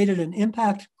 He's created an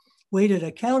impact-weighted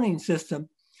accounting system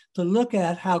to look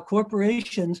at how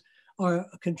corporations are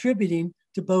contributing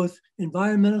to both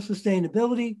environmental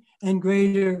sustainability and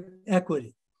greater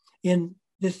equity. In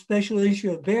this special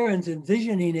issue of Barron's,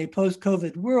 Envisioning a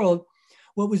Post-COVID World,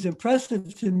 what was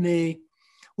impressive to me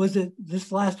was that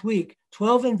this last week,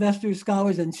 12 investors,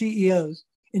 scholars, and CEOs,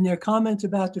 in their comments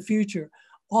about the future,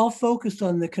 all focused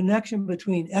on the connection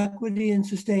between equity and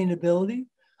sustainability,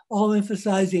 all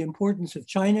emphasized the importance of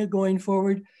China going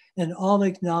forward, and all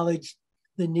acknowledged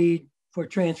the need for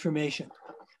transformation.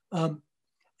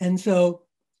 And so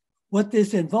what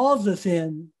this involves us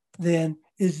in then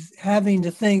is having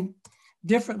to think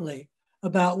differently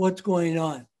about what's going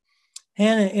on.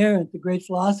 Hannah Arendt, the great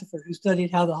philosopher who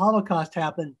studied how the Holocaust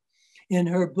happened, in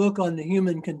her book on the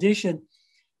human condition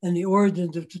and the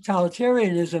origins of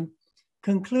totalitarianism,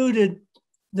 concluded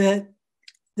that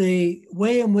the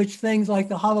way in which things like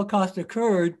the Holocaust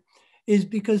occurred is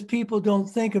because people don't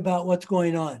think about what's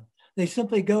going on. They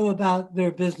simply go about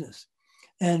their business.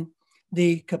 And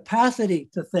the capacity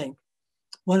to think,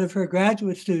 one of her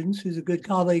graduate students, who's a good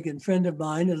colleague and friend of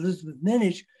mine, Elizabeth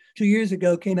Minich, 2 years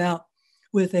ago came out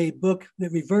with a book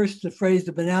that reversed the phrase,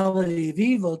 the banality of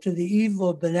evil, to the evil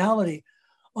of banality,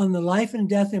 on the life and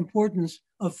death importance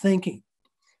of thinking,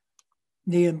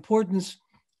 the importance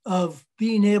of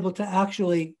being able to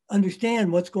actually understand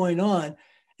what's going on,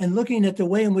 and looking at the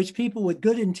way in which people with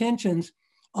good intentions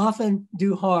often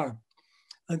do harm,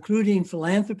 including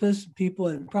philanthropists, people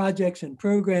in projects and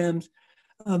programs,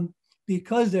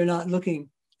 because they're not looking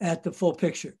at the full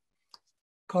picture.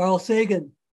 Carl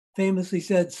Sagan famously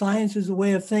said, "Science is a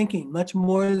way of thinking, much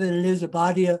more than it is a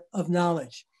body of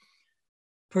knowledge."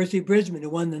 Percy Bridgman, who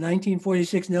won the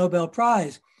 1946 Nobel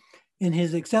Prize, in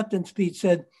his acceptance speech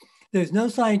said, "There's no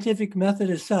scientific method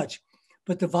as such,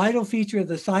 but the vital feature of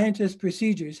the scientist's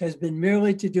procedures has been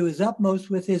merely to do his utmost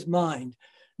with his mind,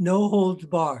 no holds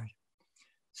barred."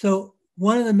 So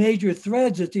one of the major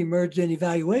threads that's emerged in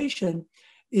evaluation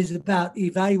is about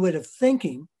evaluative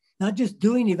thinking, not just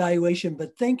doing evaluation,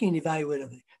 but thinking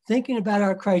evaluatively, thinking about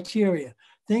our criteria,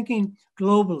 thinking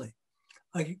globally.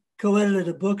 I co-edited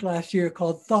a book last year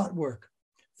called Thought Work,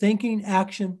 Thinking,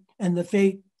 Action, and the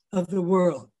Fate of the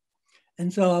World.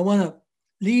 And so I want to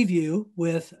leave you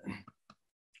with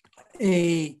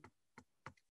a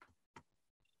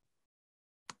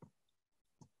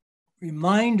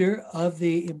reminder of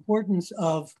the importance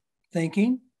of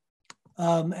thinking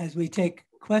as we take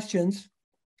questions.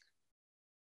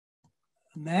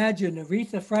 Imagine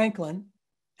Aretha Franklin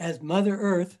as Mother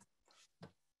Earth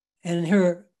and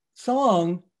her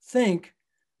song, Think,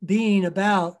 being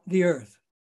about the earth.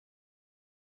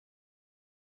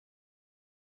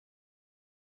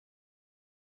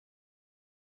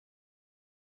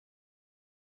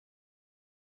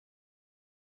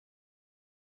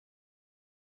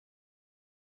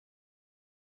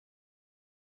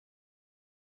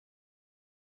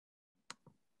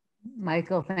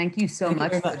 Michael, thank you so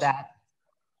much for that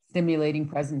stimulating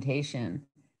presentation.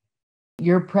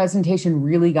 Your presentation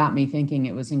really got me thinking.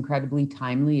 It was incredibly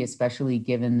timely, especially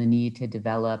given the need to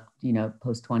develop,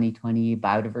 post-2020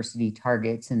 biodiversity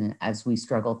targets, and as we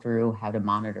struggle through how to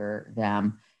monitor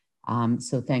them.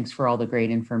 So thanks for all the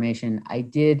great information. I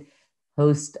did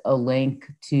post a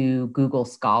link to Google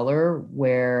Scholar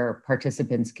where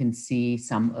participants can see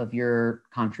some of your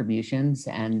contributions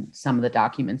and some of the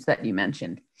documents that you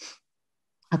mentioned.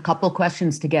 A couple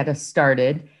questions to get us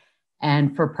started.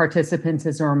 And for participants,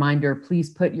 as a reminder,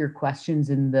 please put your questions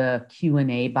in the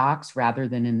Q&A box rather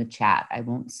than in the chat. I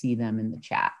won't see them in the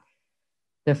chat.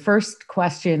 The first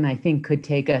question, I think, could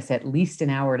take us at least an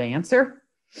hour to answer.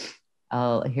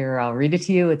 I'll read it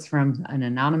to you. It's from an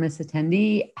anonymous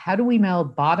attendee. How do we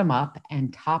meld bottom-up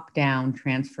and top-down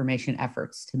transformation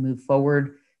efforts to move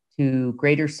forward to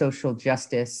greater social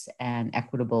justice and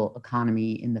equitable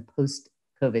economy in the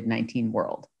post-COVID-19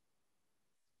 world?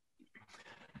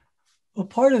 Well,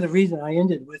 part of the reason I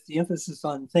ended with the emphasis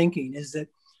on thinking is that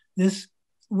this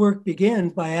work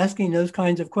begins by asking those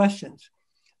kinds of questions.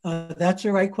 That's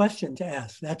the right question to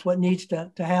ask. That's what needs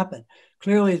to happen.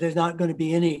 Clearly, there's not going to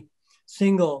be any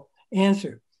single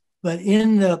answer. But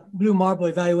in the Blue Marble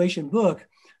Evaluation book,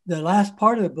 the last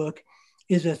part of the book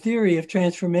is a theory of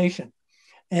transformation.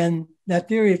 And that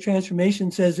theory of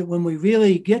transformation says that when we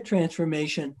really get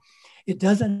transformation, it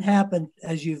doesn't happen,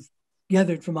 as you've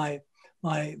gathered from my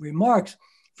remarks,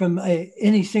 from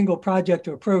any single project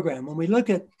or program. When we look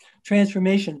at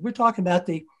transformation, we're talking about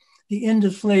the end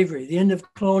of slavery, the end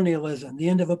of colonialism, the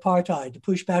end of apartheid, the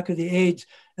pushback of the AIDS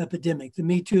epidemic, the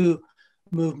Me Too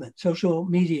movement, social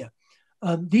media.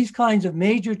 These kinds of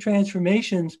major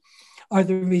transformations are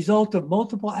the result of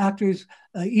multiple actors,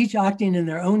 each acting in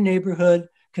their own neighborhood,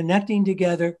 connecting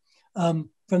together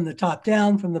from the top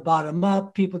down, from the bottom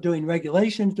up, people doing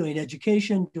regulations, doing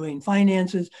education, doing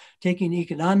finances, taking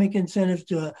economic incentives.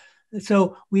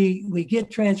 So we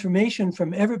get transformation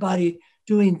from everybody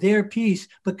doing their piece,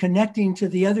 but connecting to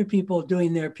the other people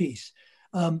doing their piece.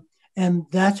 And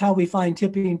that's how we find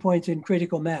tipping points in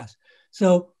critical mass.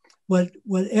 So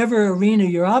whatever arena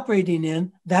you're operating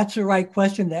in, that's the right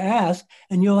question to ask,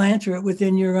 and you'll answer it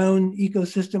within your own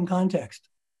ecosystem context.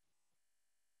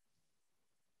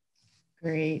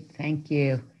 Great, thank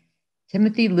you.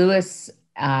 Timothy Lewis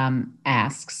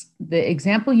asks, the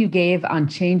example you gave on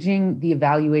changing the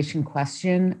evaluation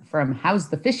question from how's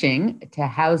the fishing to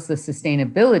how's the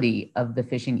sustainability of the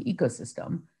fishing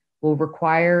ecosystem will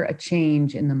require a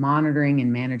change in the monitoring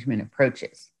and management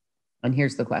approaches. And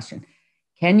here's the question.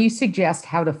 Can you suggest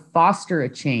how to foster a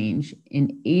change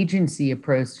in agency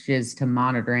approaches to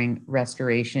monitoring,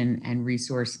 restoration, and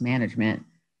resource management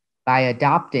by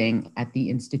adopting at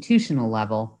the institutional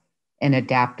level an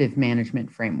adaptive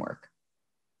management framework?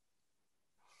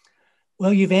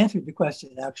 Well, you've answered the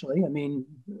question, actually. I mean,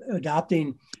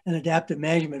 adopting an adaptive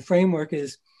management framework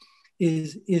is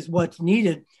what's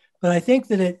needed. But I think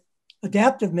that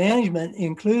adaptive management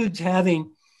includes having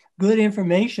good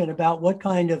information about what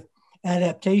kind of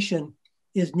adaptation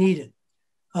is needed.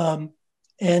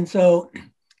 And so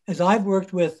as I've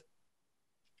worked with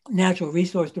natural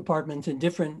resource departments in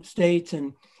different states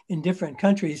and in different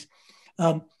countries.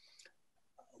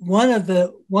 One of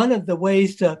the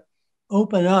ways to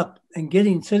open up and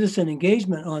getting citizen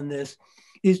engagement on this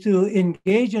is to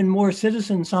engage in more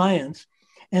citizen science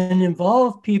and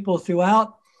involve people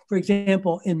throughout. For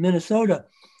example, in Minnesota,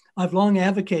 I've long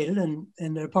advocated, and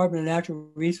the Department of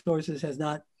Natural Resources has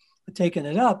not taken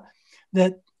it up,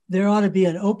 that there ought to be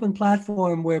an open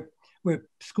platform where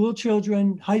school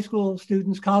children, high school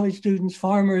students, college students,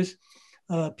 farmers,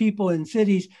 people in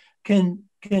cities can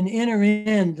enter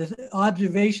in the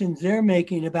observations they're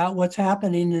making about what's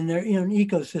happening in their own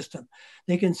ecosystem.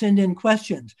 They can send in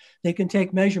questions. They can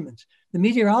take measurements. The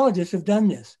meteorologists have done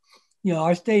this.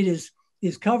 Our state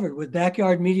is covered with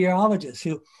backyard meteorologists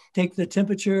who take the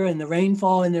temperature and the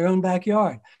rainfall in their own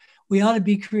backyard. We ought to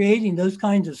be creating those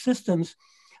kinds of systems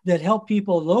that help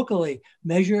people locally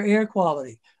measure air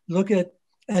quality, look at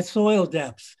soil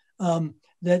depths.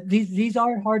 That these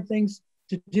are hard things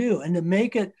to do, and to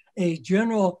make it a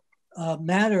general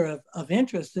matter of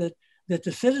interest that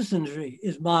the citizenry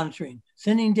is monitoring,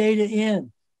 sending data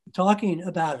in, talking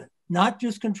about it, not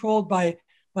just controlled by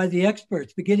the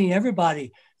experts, but getting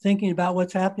everybody thinking about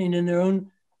what's happening in their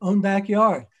own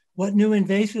backyard. What new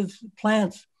invasive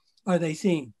plants are they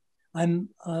seeing?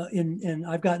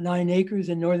 I've got 9 acres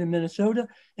in northern Minnesota,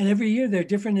 and every year there are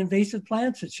different invasive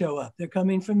plants that show up. They're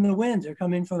coming from the winds, they're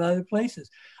coming from other places.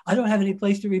 I don't have any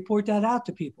place to report that out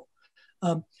to people.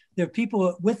 There are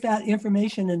people with that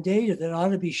information and data that ought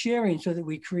to be sharing so that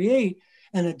we create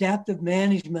an adaptive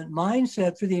management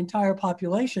mindset for the entire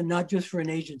population, not just for an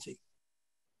agency.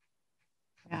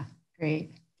 Yeah,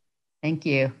 great. Thank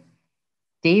you.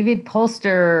 David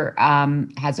Polster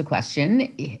has a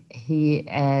question. He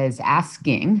is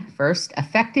asking, first,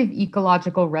 effective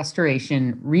ecological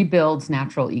restoration rebuilds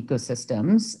natural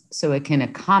ecosystems so it can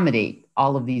accommodate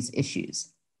all of these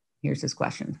issues. Here's his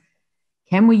question.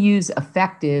 Can we use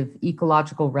effective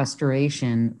ecological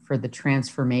restoration for the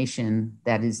transformation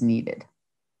that is needed?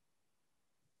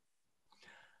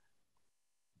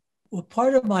 Well,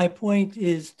 part of my point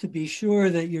is to be sure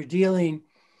that you're dealing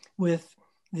with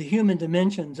the human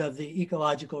dimensions of the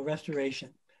ecological restoration,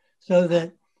 so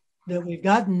that we've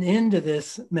gotten into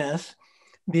this mess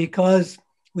because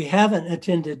we haven't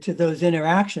attended to those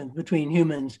interactions between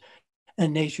humans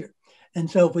and nature.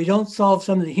 And so if we don't solve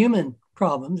some of the human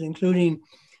problems, including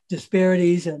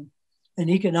disparities and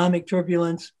economic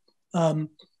turbulence,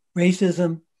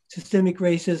 racism, systemic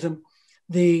racism,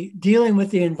 the dealing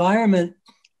with the environment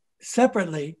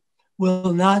separately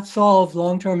will not solve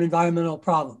long-term environmental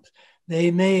problems.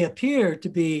 They may appear to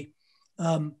be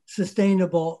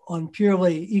sustainable on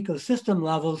purely ecosystem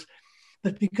levels,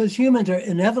 but because humans are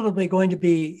inevitably going to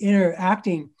be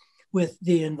interacting with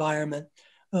the environment,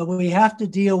 we have to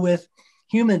deal with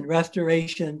human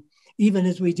restoration, even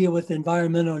as we deal with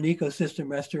environmental and ecosystem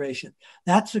restoration.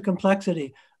 That's the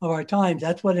complexity of our times.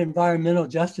 That's what environmental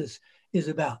justice is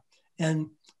about. And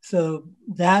so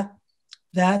that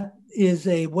is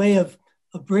a way of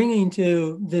bringing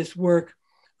to this work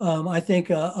I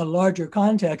think a larger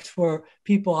context for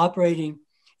people operating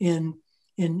in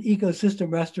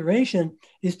ecosystem restoration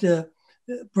is to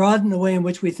broaden the way in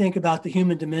which we think about the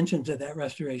human dimensions of that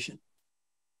restoration.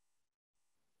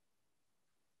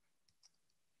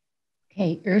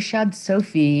 Okay, Irshad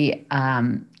Sophie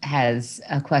has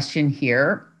a question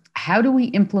here. How do we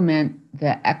implement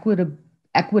the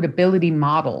equitability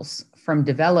models from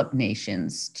developed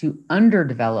nations to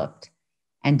underdeveloped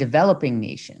and developing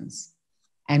nations?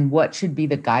 And what should be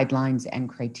the guidelines and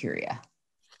criteria?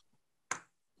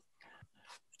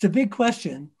 It's a big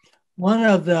question. One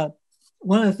of the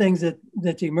things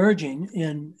that's emerging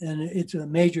and it's a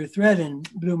major thread in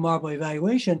Blue Marble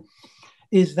evaluation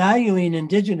is valuing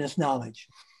indigenous knowledge,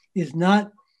 is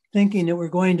not thinking that we're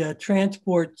going to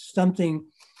transport something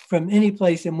from any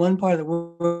place in one part of the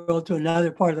world to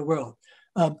another part of the world.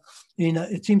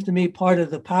 It seems to me part of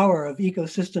the power of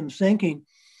ecosystem thinking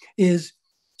is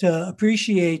to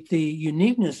appreciate the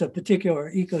uniqueness of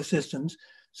particular ecosystems.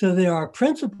 So there are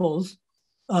principles,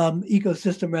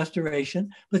 ecosystem restoration,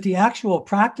 but the actual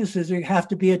practices have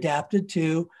to be adapted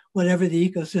to whatever the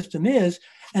ecosystem is.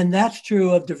 And that's true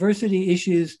of diversity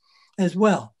issues as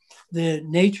well. The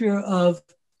nature of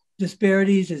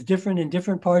disparities is different in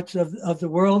different parts of the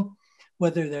world,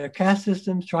 whether they're caste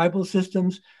systems, tribal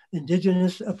systems,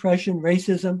 indigenous oppression,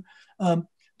 racism,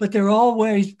 but they're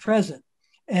always present.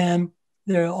 And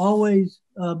there are always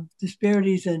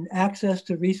disparities in access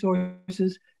to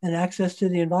resources and access to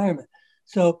the environment.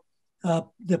 So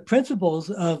the principles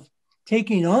of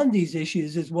taking on these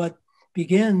issues is what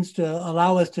begins to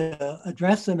allow us to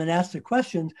address them and ask the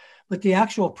questions, but the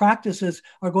actual practices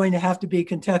are going to have to be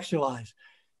contextualized.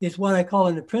 It's what I call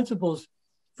in the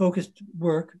principles-focused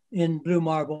work in Blue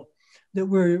Marble, that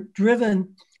we're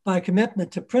driven by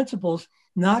commitment to principles,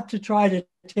 not to try to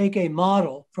take a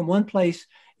model from one place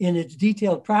in its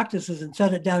detailed practices and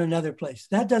set it down another place.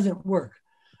 That doesn't work.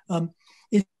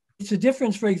 It's a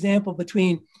difference, for example,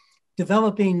 between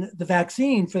developing the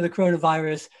vaccine for the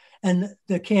coronavirus and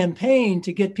the campaign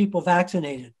to get people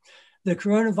vaccinated. The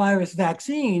coronavirus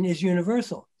vaccine is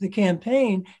universal. The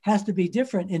campaign has to be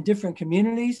different in different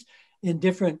communities, in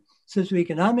different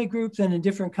socioeconomic groups, and in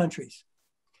different countries.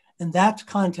 And that's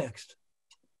context.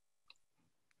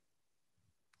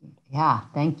 Yeah,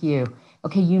 thank you.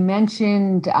 Okay, you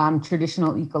mentioned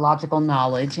traditional ecological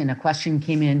knowledge, and a question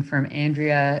came in from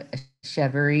Andrea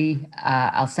Chevry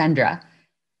Alcendra.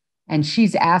 And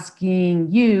she's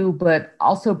asking you, but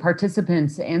also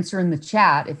participants, to answer in the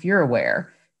chat if you're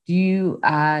aware. Do you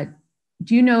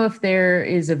know if there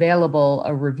is available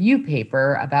a review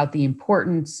paper about the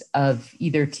importance of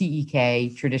either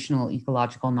TEK, traditional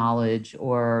ecological knowledge,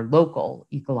 or local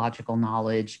ecological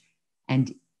knowledge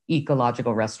and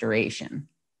ecological restoration?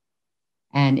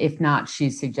 And if not,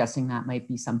 she's suggesting that might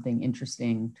be something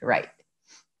interesting to write.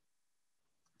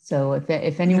 So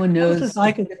if anyone knows, the closest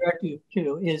I can direct you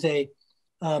to is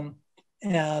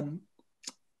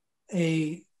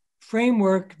a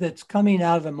framework that's coming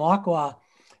out of the Makwa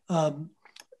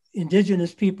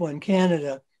Indigenous people in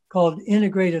Canada called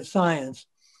integrative science,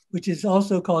 which is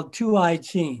also called two-eyed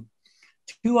seeing.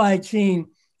 Two-eyed seeing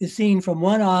is seen from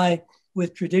one eye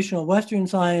with traditional Western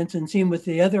science and seen with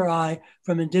the other eye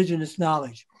from Indigenous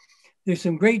knowledge. There's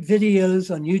some great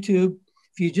videos on YouTube.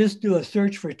 If you just do a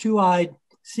search for two-eyed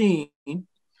seeing,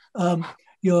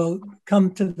 you'll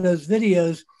come to those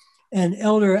videos. And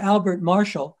Elder Albert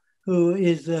Marshall, who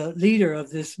is the leader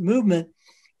of this movement,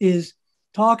 is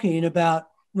talking about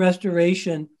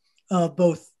restoration of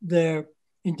both their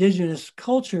Indigenous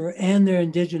culture and their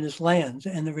Indigenous lands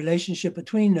and the relationship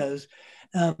between those.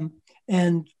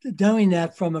 And doing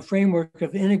that from a framework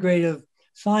of integrative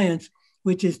science,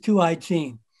 which is two-eyed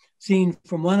seeing, seen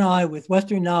from one eye with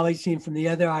Western knowledge, seen from the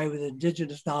other eye with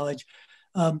Indigenous knowledge.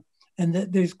 And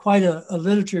there's quite a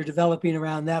literature developing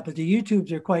around that, but the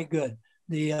YouTubes are quite good.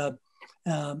 And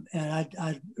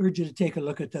I'd urge you to take a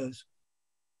look at those.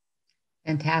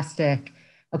 Fantastic.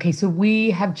 Okay, so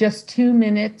we have just 2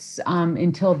 minutes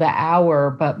until the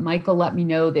hour, but Michael let me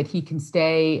know that he can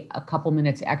stay a couple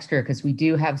minutes extra because we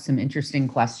do have some interesting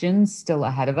questions still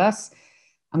ahead of us.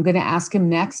 I'm going to ask him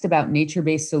next about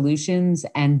nature-based solutions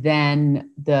and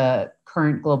then the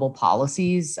current global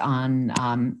policies on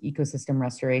ecosystem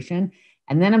restoration.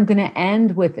 And then I'm going to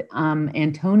end with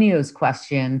Antonio's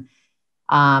question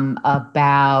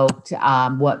about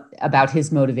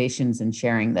his motivations in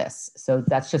sharing this. So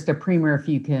that's just a primer. If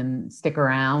you can stick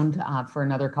around for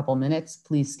another couple minutes,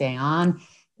 please stay on.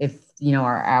 If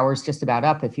our hour's just about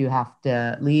up, if you have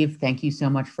to leave, thank you so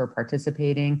much for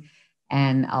participating.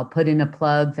 And I'll put in a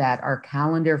plug that our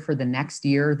calendar for the next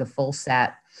year, the full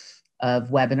set of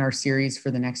webinar series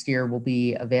for the next year, will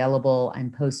be available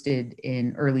and posted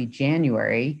in early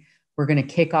January. We're going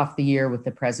to kick off the year with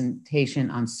the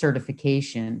presentation on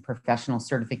certification, professional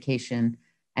certification,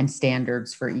 and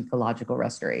standards for ecological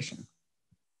restoration.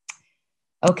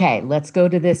 Okay, let's go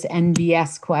to this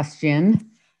NBS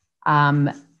question.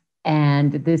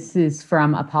 And this is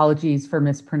from, apologies for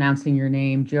mispronouncing your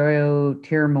name, Joyo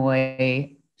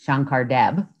Tirmoy Shankar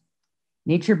Deb.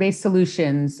 Nature-based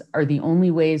solutions are the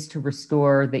only ways to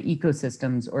restore the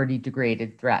ecosystems already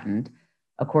degraded, threatened,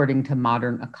 according to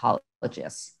modern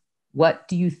ecologists. What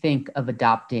do you think of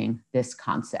adopting this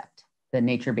concept, the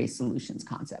nature-based solutions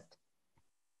concept?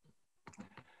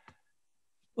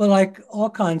 Well, like all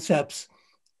concepts,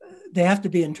 they have to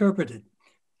be interpreted.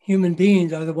 Human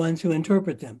beings are the ones who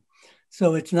interpret them.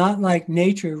 So it's not like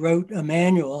nature wrote a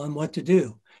manual on what to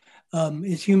do.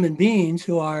 It's human beings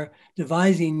who are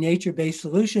devising nature-based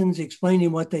solutions,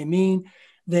 explaining what they mean.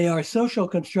 They are social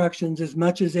constructions as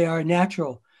much as they are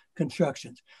natural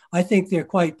constructions. I think they're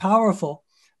quite powerful.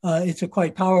 It's a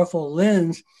quite powerful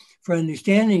lens for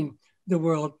understanding the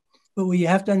world, but we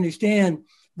have to understand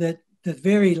that the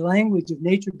very language of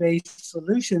nature-based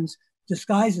solutions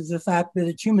disguises the fact that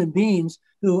it's human beings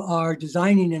who are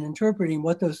designing and interpreting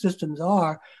what those systems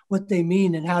are, what they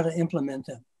mean, and how to implement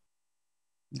them.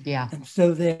 Yeah. And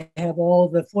so they have all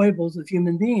the foibles of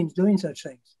human beings doing such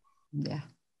things. Yeah.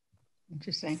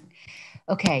 Interesting.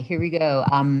 Okay, here we go.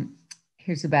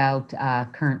 Here's about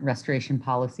current restoration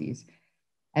policies.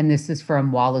 And this is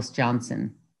from Wallace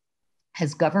Johnson.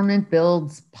 As government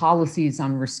builds policies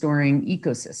on restoring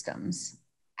ecosystems,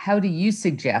 how do you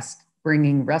suggest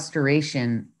bringing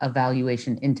restoration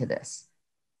evaluation into this?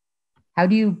 How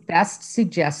do you best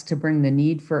suggest to bring the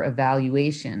need for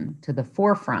evaluation to the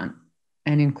forefront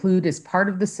and include as part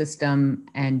of the system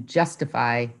and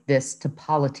justify this to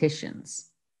politicians?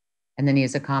 And then he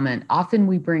has a comment, often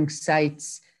we bring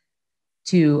sites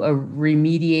to a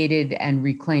remediated and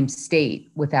reclaimed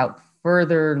state without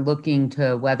further looking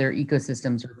to whether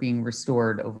ecosystems are being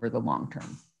restored over the long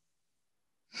term.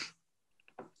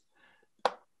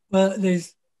 Well,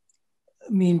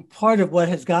 part of what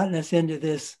has gotten us into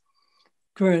this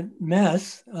current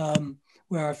mess,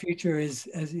 where our future is,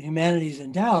 as humanity is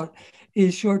in doubt,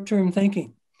 is short-term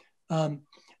thinking.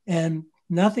 And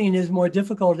nothing is more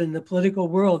difficult in the political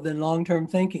world than long-term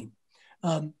thinking.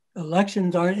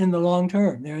 Elections aren't in the long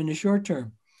term, they're in the short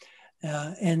term.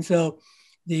 And so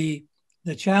the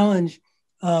challenge,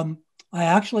 I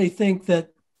actually think that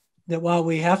while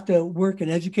we have to work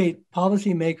and educate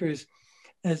policymakers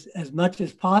as much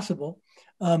as possible,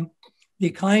 the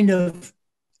kind of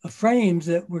frames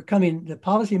that the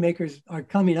policymakers are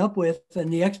coming up with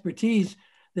and the expertise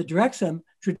that directs them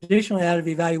traditionally out of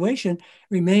evaluation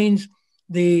remains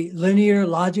the linear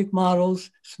logic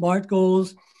models, SMART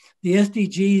goals, the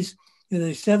SDGs.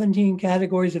 There's 17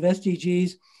 categories of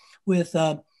SDGs with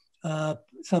some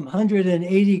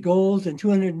 180 goals and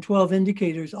 212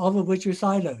 indicators, all of which are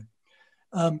siloed.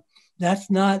 That's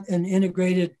not an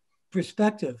integrated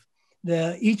perspective.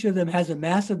 Each of them has a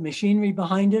massive machinery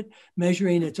behind it,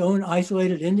 measuring its own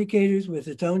isolated indicators with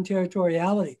its own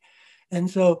territoriality. And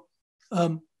so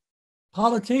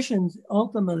politicians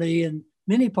ultimately in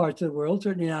many parts of the world,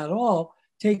 certainly not all,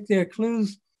 take their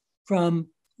clues from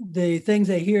the things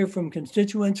they hear from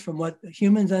constituents, from what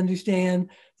humans understand,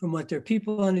 from what their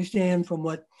people understand, from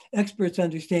what experts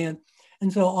understand.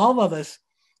 And so all of us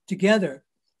together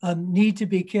need to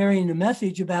be carrying a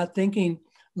message about thinking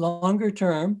longer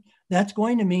term. That's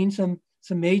going to mean some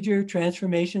major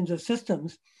transformations of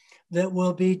systems that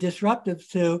will be disruptive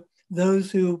to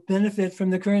those who benefit from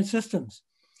the current systems.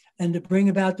 And to bring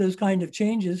about those kind of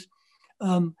changes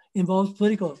involves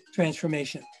political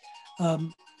transformation.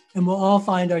 And we'll all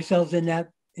find ourselves in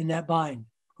that bind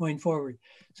going forward.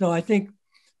 So I think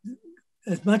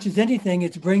as much as anything,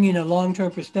 it's bringing a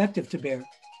long-term perspective to bear.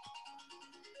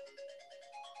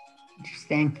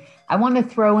 Interesting. I want to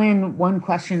throw in one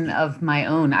question of my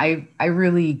own. I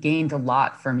really gained a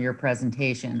lot from your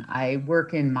presentation. I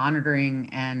work in monitoring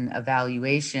and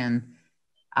evaluation,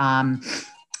 and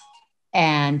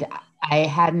I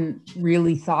hadn't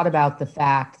really thought about the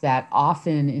fact that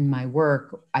often in my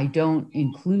work, I don't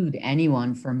include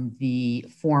anyone from the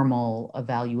formal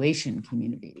evaluation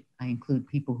community. I include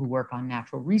people who work on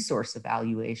natural resource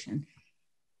evaluation.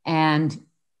 And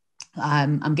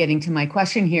I'm getting to my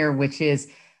question here, which is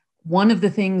one of the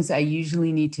things I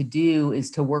usually need to do is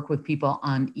to work with people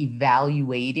on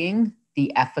evaluating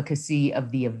the efficacy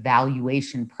of the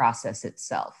evaluation process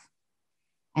itself.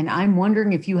 And I'm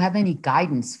wondering if you have any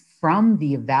guidance from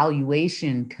the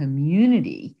evaluation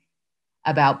community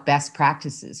about best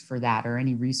practices for that, or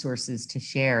any resources to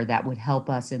share that would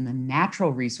help us in the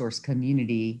natural resource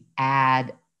community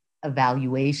add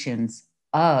evaluations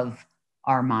of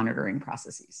our monitoring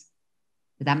processes.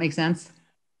 Did that make sense?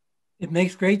 It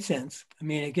makes great sense. I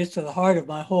mean, it gets to the heart of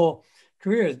my whole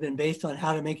career has been based on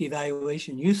how to make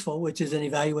evaluation useful, which is an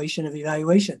evaluation of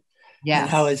evaluation, and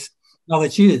how it's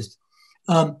used.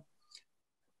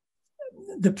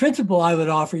 The principle I would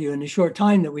offer you in the short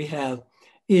time that we have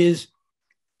is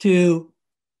to,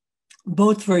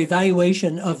 both for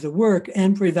evaluation of the work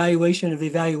and for evaluation of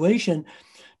evaluation,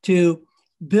 to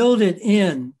build it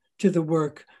in to the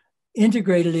work,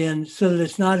 integrate it in so that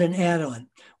it's not an add-on.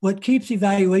 What keeps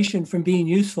evaluation from being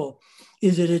useful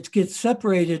is that it gets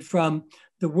separated from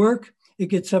the work, it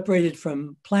gets separated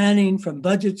from planning, from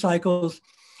budget cycles.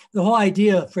 The whole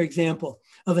idea, for example,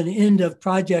 of an end of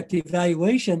project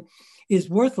evaluation is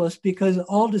worthless because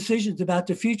all decisions about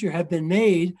the future have been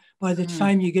made by the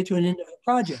time you get to an end of a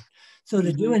project. So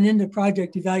to do an end of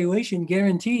project evaluation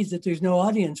guarantees that there's no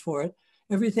audience for it.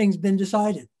 Everything's been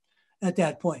decided at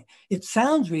that point. It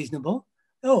sounds reasonable.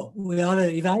 Oh, we ought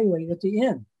to evaluate at the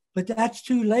end, but that's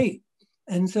too late.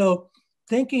 And so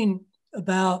thinking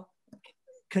about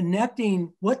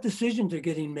connecting what decisions are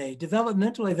getting made.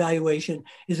 Developmental evaluation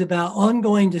is about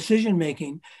ongoing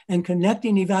decision-making and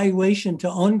connecting evaluation to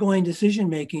ongoing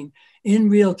decision-making in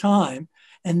real time,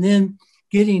 and then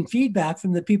getting feedback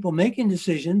from the people making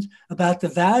decisions about the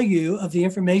value of the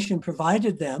information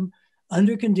provided them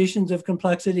under conditions of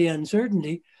complexity and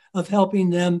uncertainty of helping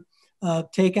them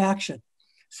take action.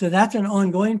 So that's an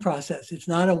ongoing process. It's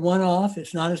not a one-off.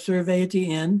 It's not a survey at the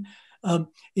end. It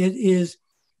is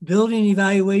building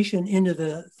evaluation into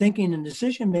the thinking and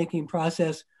decision-making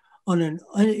process on an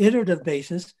iterative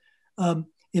basis,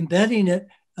 embedding it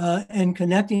and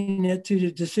connecting it to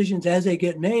the decisions as they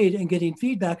get made and getting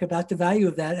feedback about the value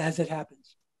of that as it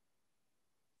happens.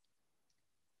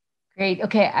 Great.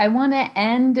 Okay, I want to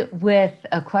end with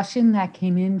a question that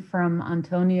came in from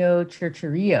Antonio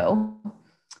Chirchirillo.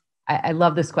 I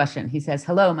love this question. He says,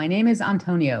 hello, my name is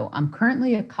Antonio. I'm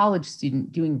currently a college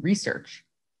student doing research.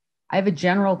 I have a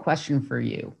general question for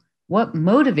you. What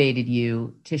motivated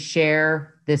you to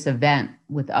share this event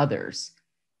with others?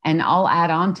 And I'll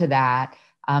add on to that.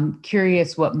 I'm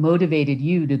curious what motivated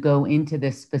you to go into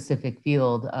this specific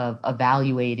field of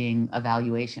evaluating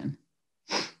evaluation.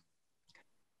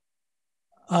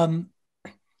 I'm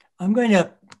going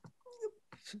to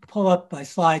pull up my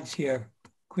slides here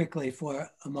quickly for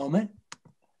a moment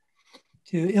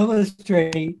to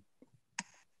illustrate,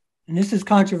 and this is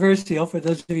controversial for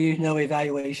those of you who know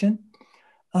evaluation.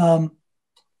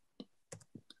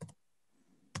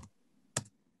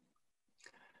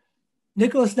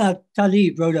 Nicholas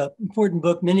Taleb wrote an important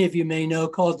book many of you may know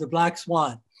called The Black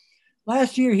Swan.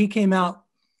 Last year, he came out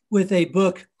with a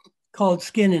book called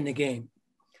Skin in the Game,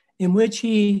 in which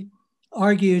he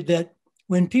argued that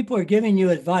when people are giving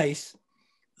you advice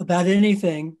about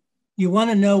anything, you want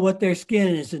to know what their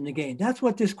skin is in the game. That's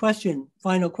what this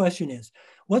final question is.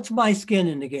 What's my skin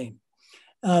in the game?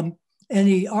 And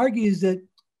he argues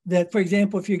that, for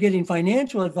example, if you're getting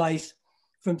financial advice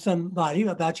from somebody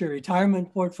about your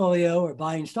retirement portfolio or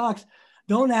buying stocks,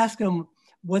 don't ask them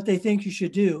what they think you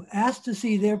should do. Ask to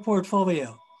see their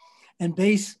portfolio and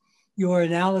base your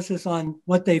analysis on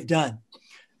what they've done.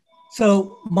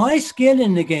 So my skin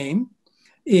in the game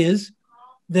is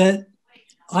that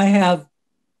I have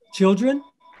children,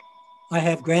 I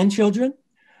have grandchildren.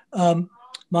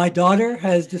 My daughter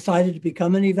has decided to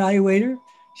become an evaluator.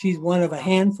 She's one of a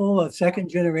handful of second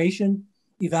generation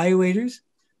evaluators.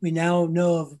 We now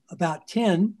know of about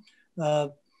 10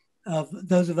 of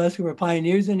those of us who are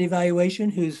pioneers in evaluation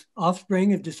whose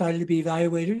offspring have decided to be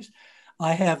evaluators.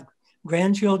 I have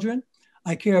grandchildren.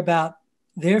 I care about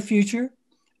their future.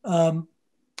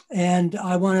 And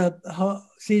I want to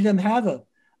see them have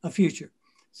a future.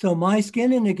 So my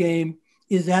skin in the game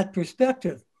is that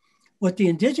perspective. What the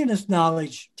indigenous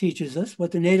knowledge teaches us,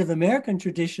 what the Native American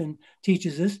tradition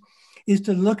teaches us, is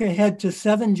to look ahead to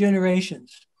 7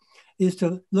 generations, is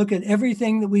to look at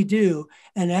everything that we do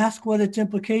and ask what its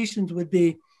implications would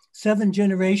be 7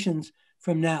 generations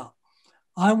from now.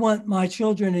 I want my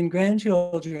children and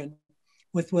grandchildren,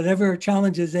 with whatever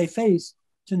challenges they face,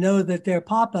 to know that their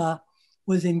papa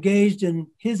was engaged in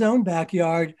his own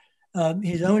backyard,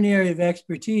 his own area of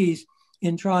expertise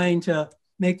in trying to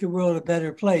make the world a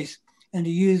better place and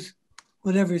to use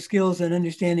whatever skills and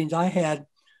understandings I had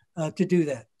to do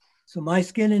that. So my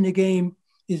skin in the game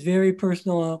is very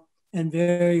personal and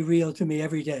very real to me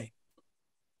every day.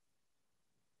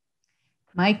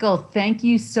 Michael, thank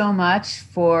you so much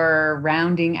for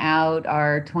rounding out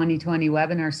our 2020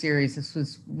 webinar series. This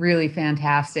was really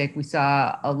fantastic. We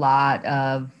saw a lot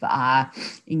of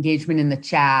engagement in the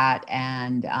chat,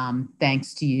 and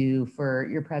thanks to you for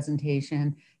your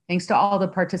presentation. Thanks to all the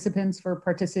participants for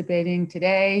participating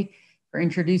today, for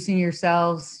introducing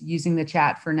yourselves, using the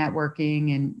chat for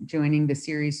networking, and joining the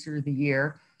series through the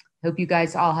year. Hope you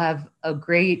guys all have a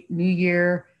great New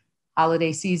Year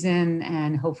holiday season,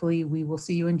 and hopefully we will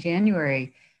see you in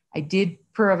January. I did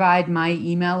provide my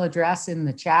email address in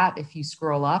the chat. If you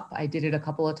scroll up, I did it a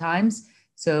couple of times.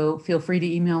 So feel free to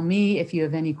email me if you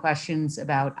have any questions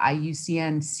about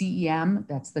IUCN CEM,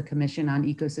 that's the Commission on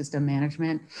Ecosystem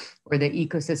Management, or the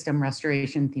Ecosystem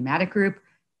Restoration Thematic Group,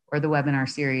 or the webinar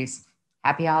series.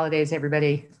 Happy holidays,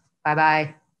 everybody.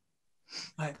 Bye-bye.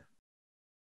 Bye.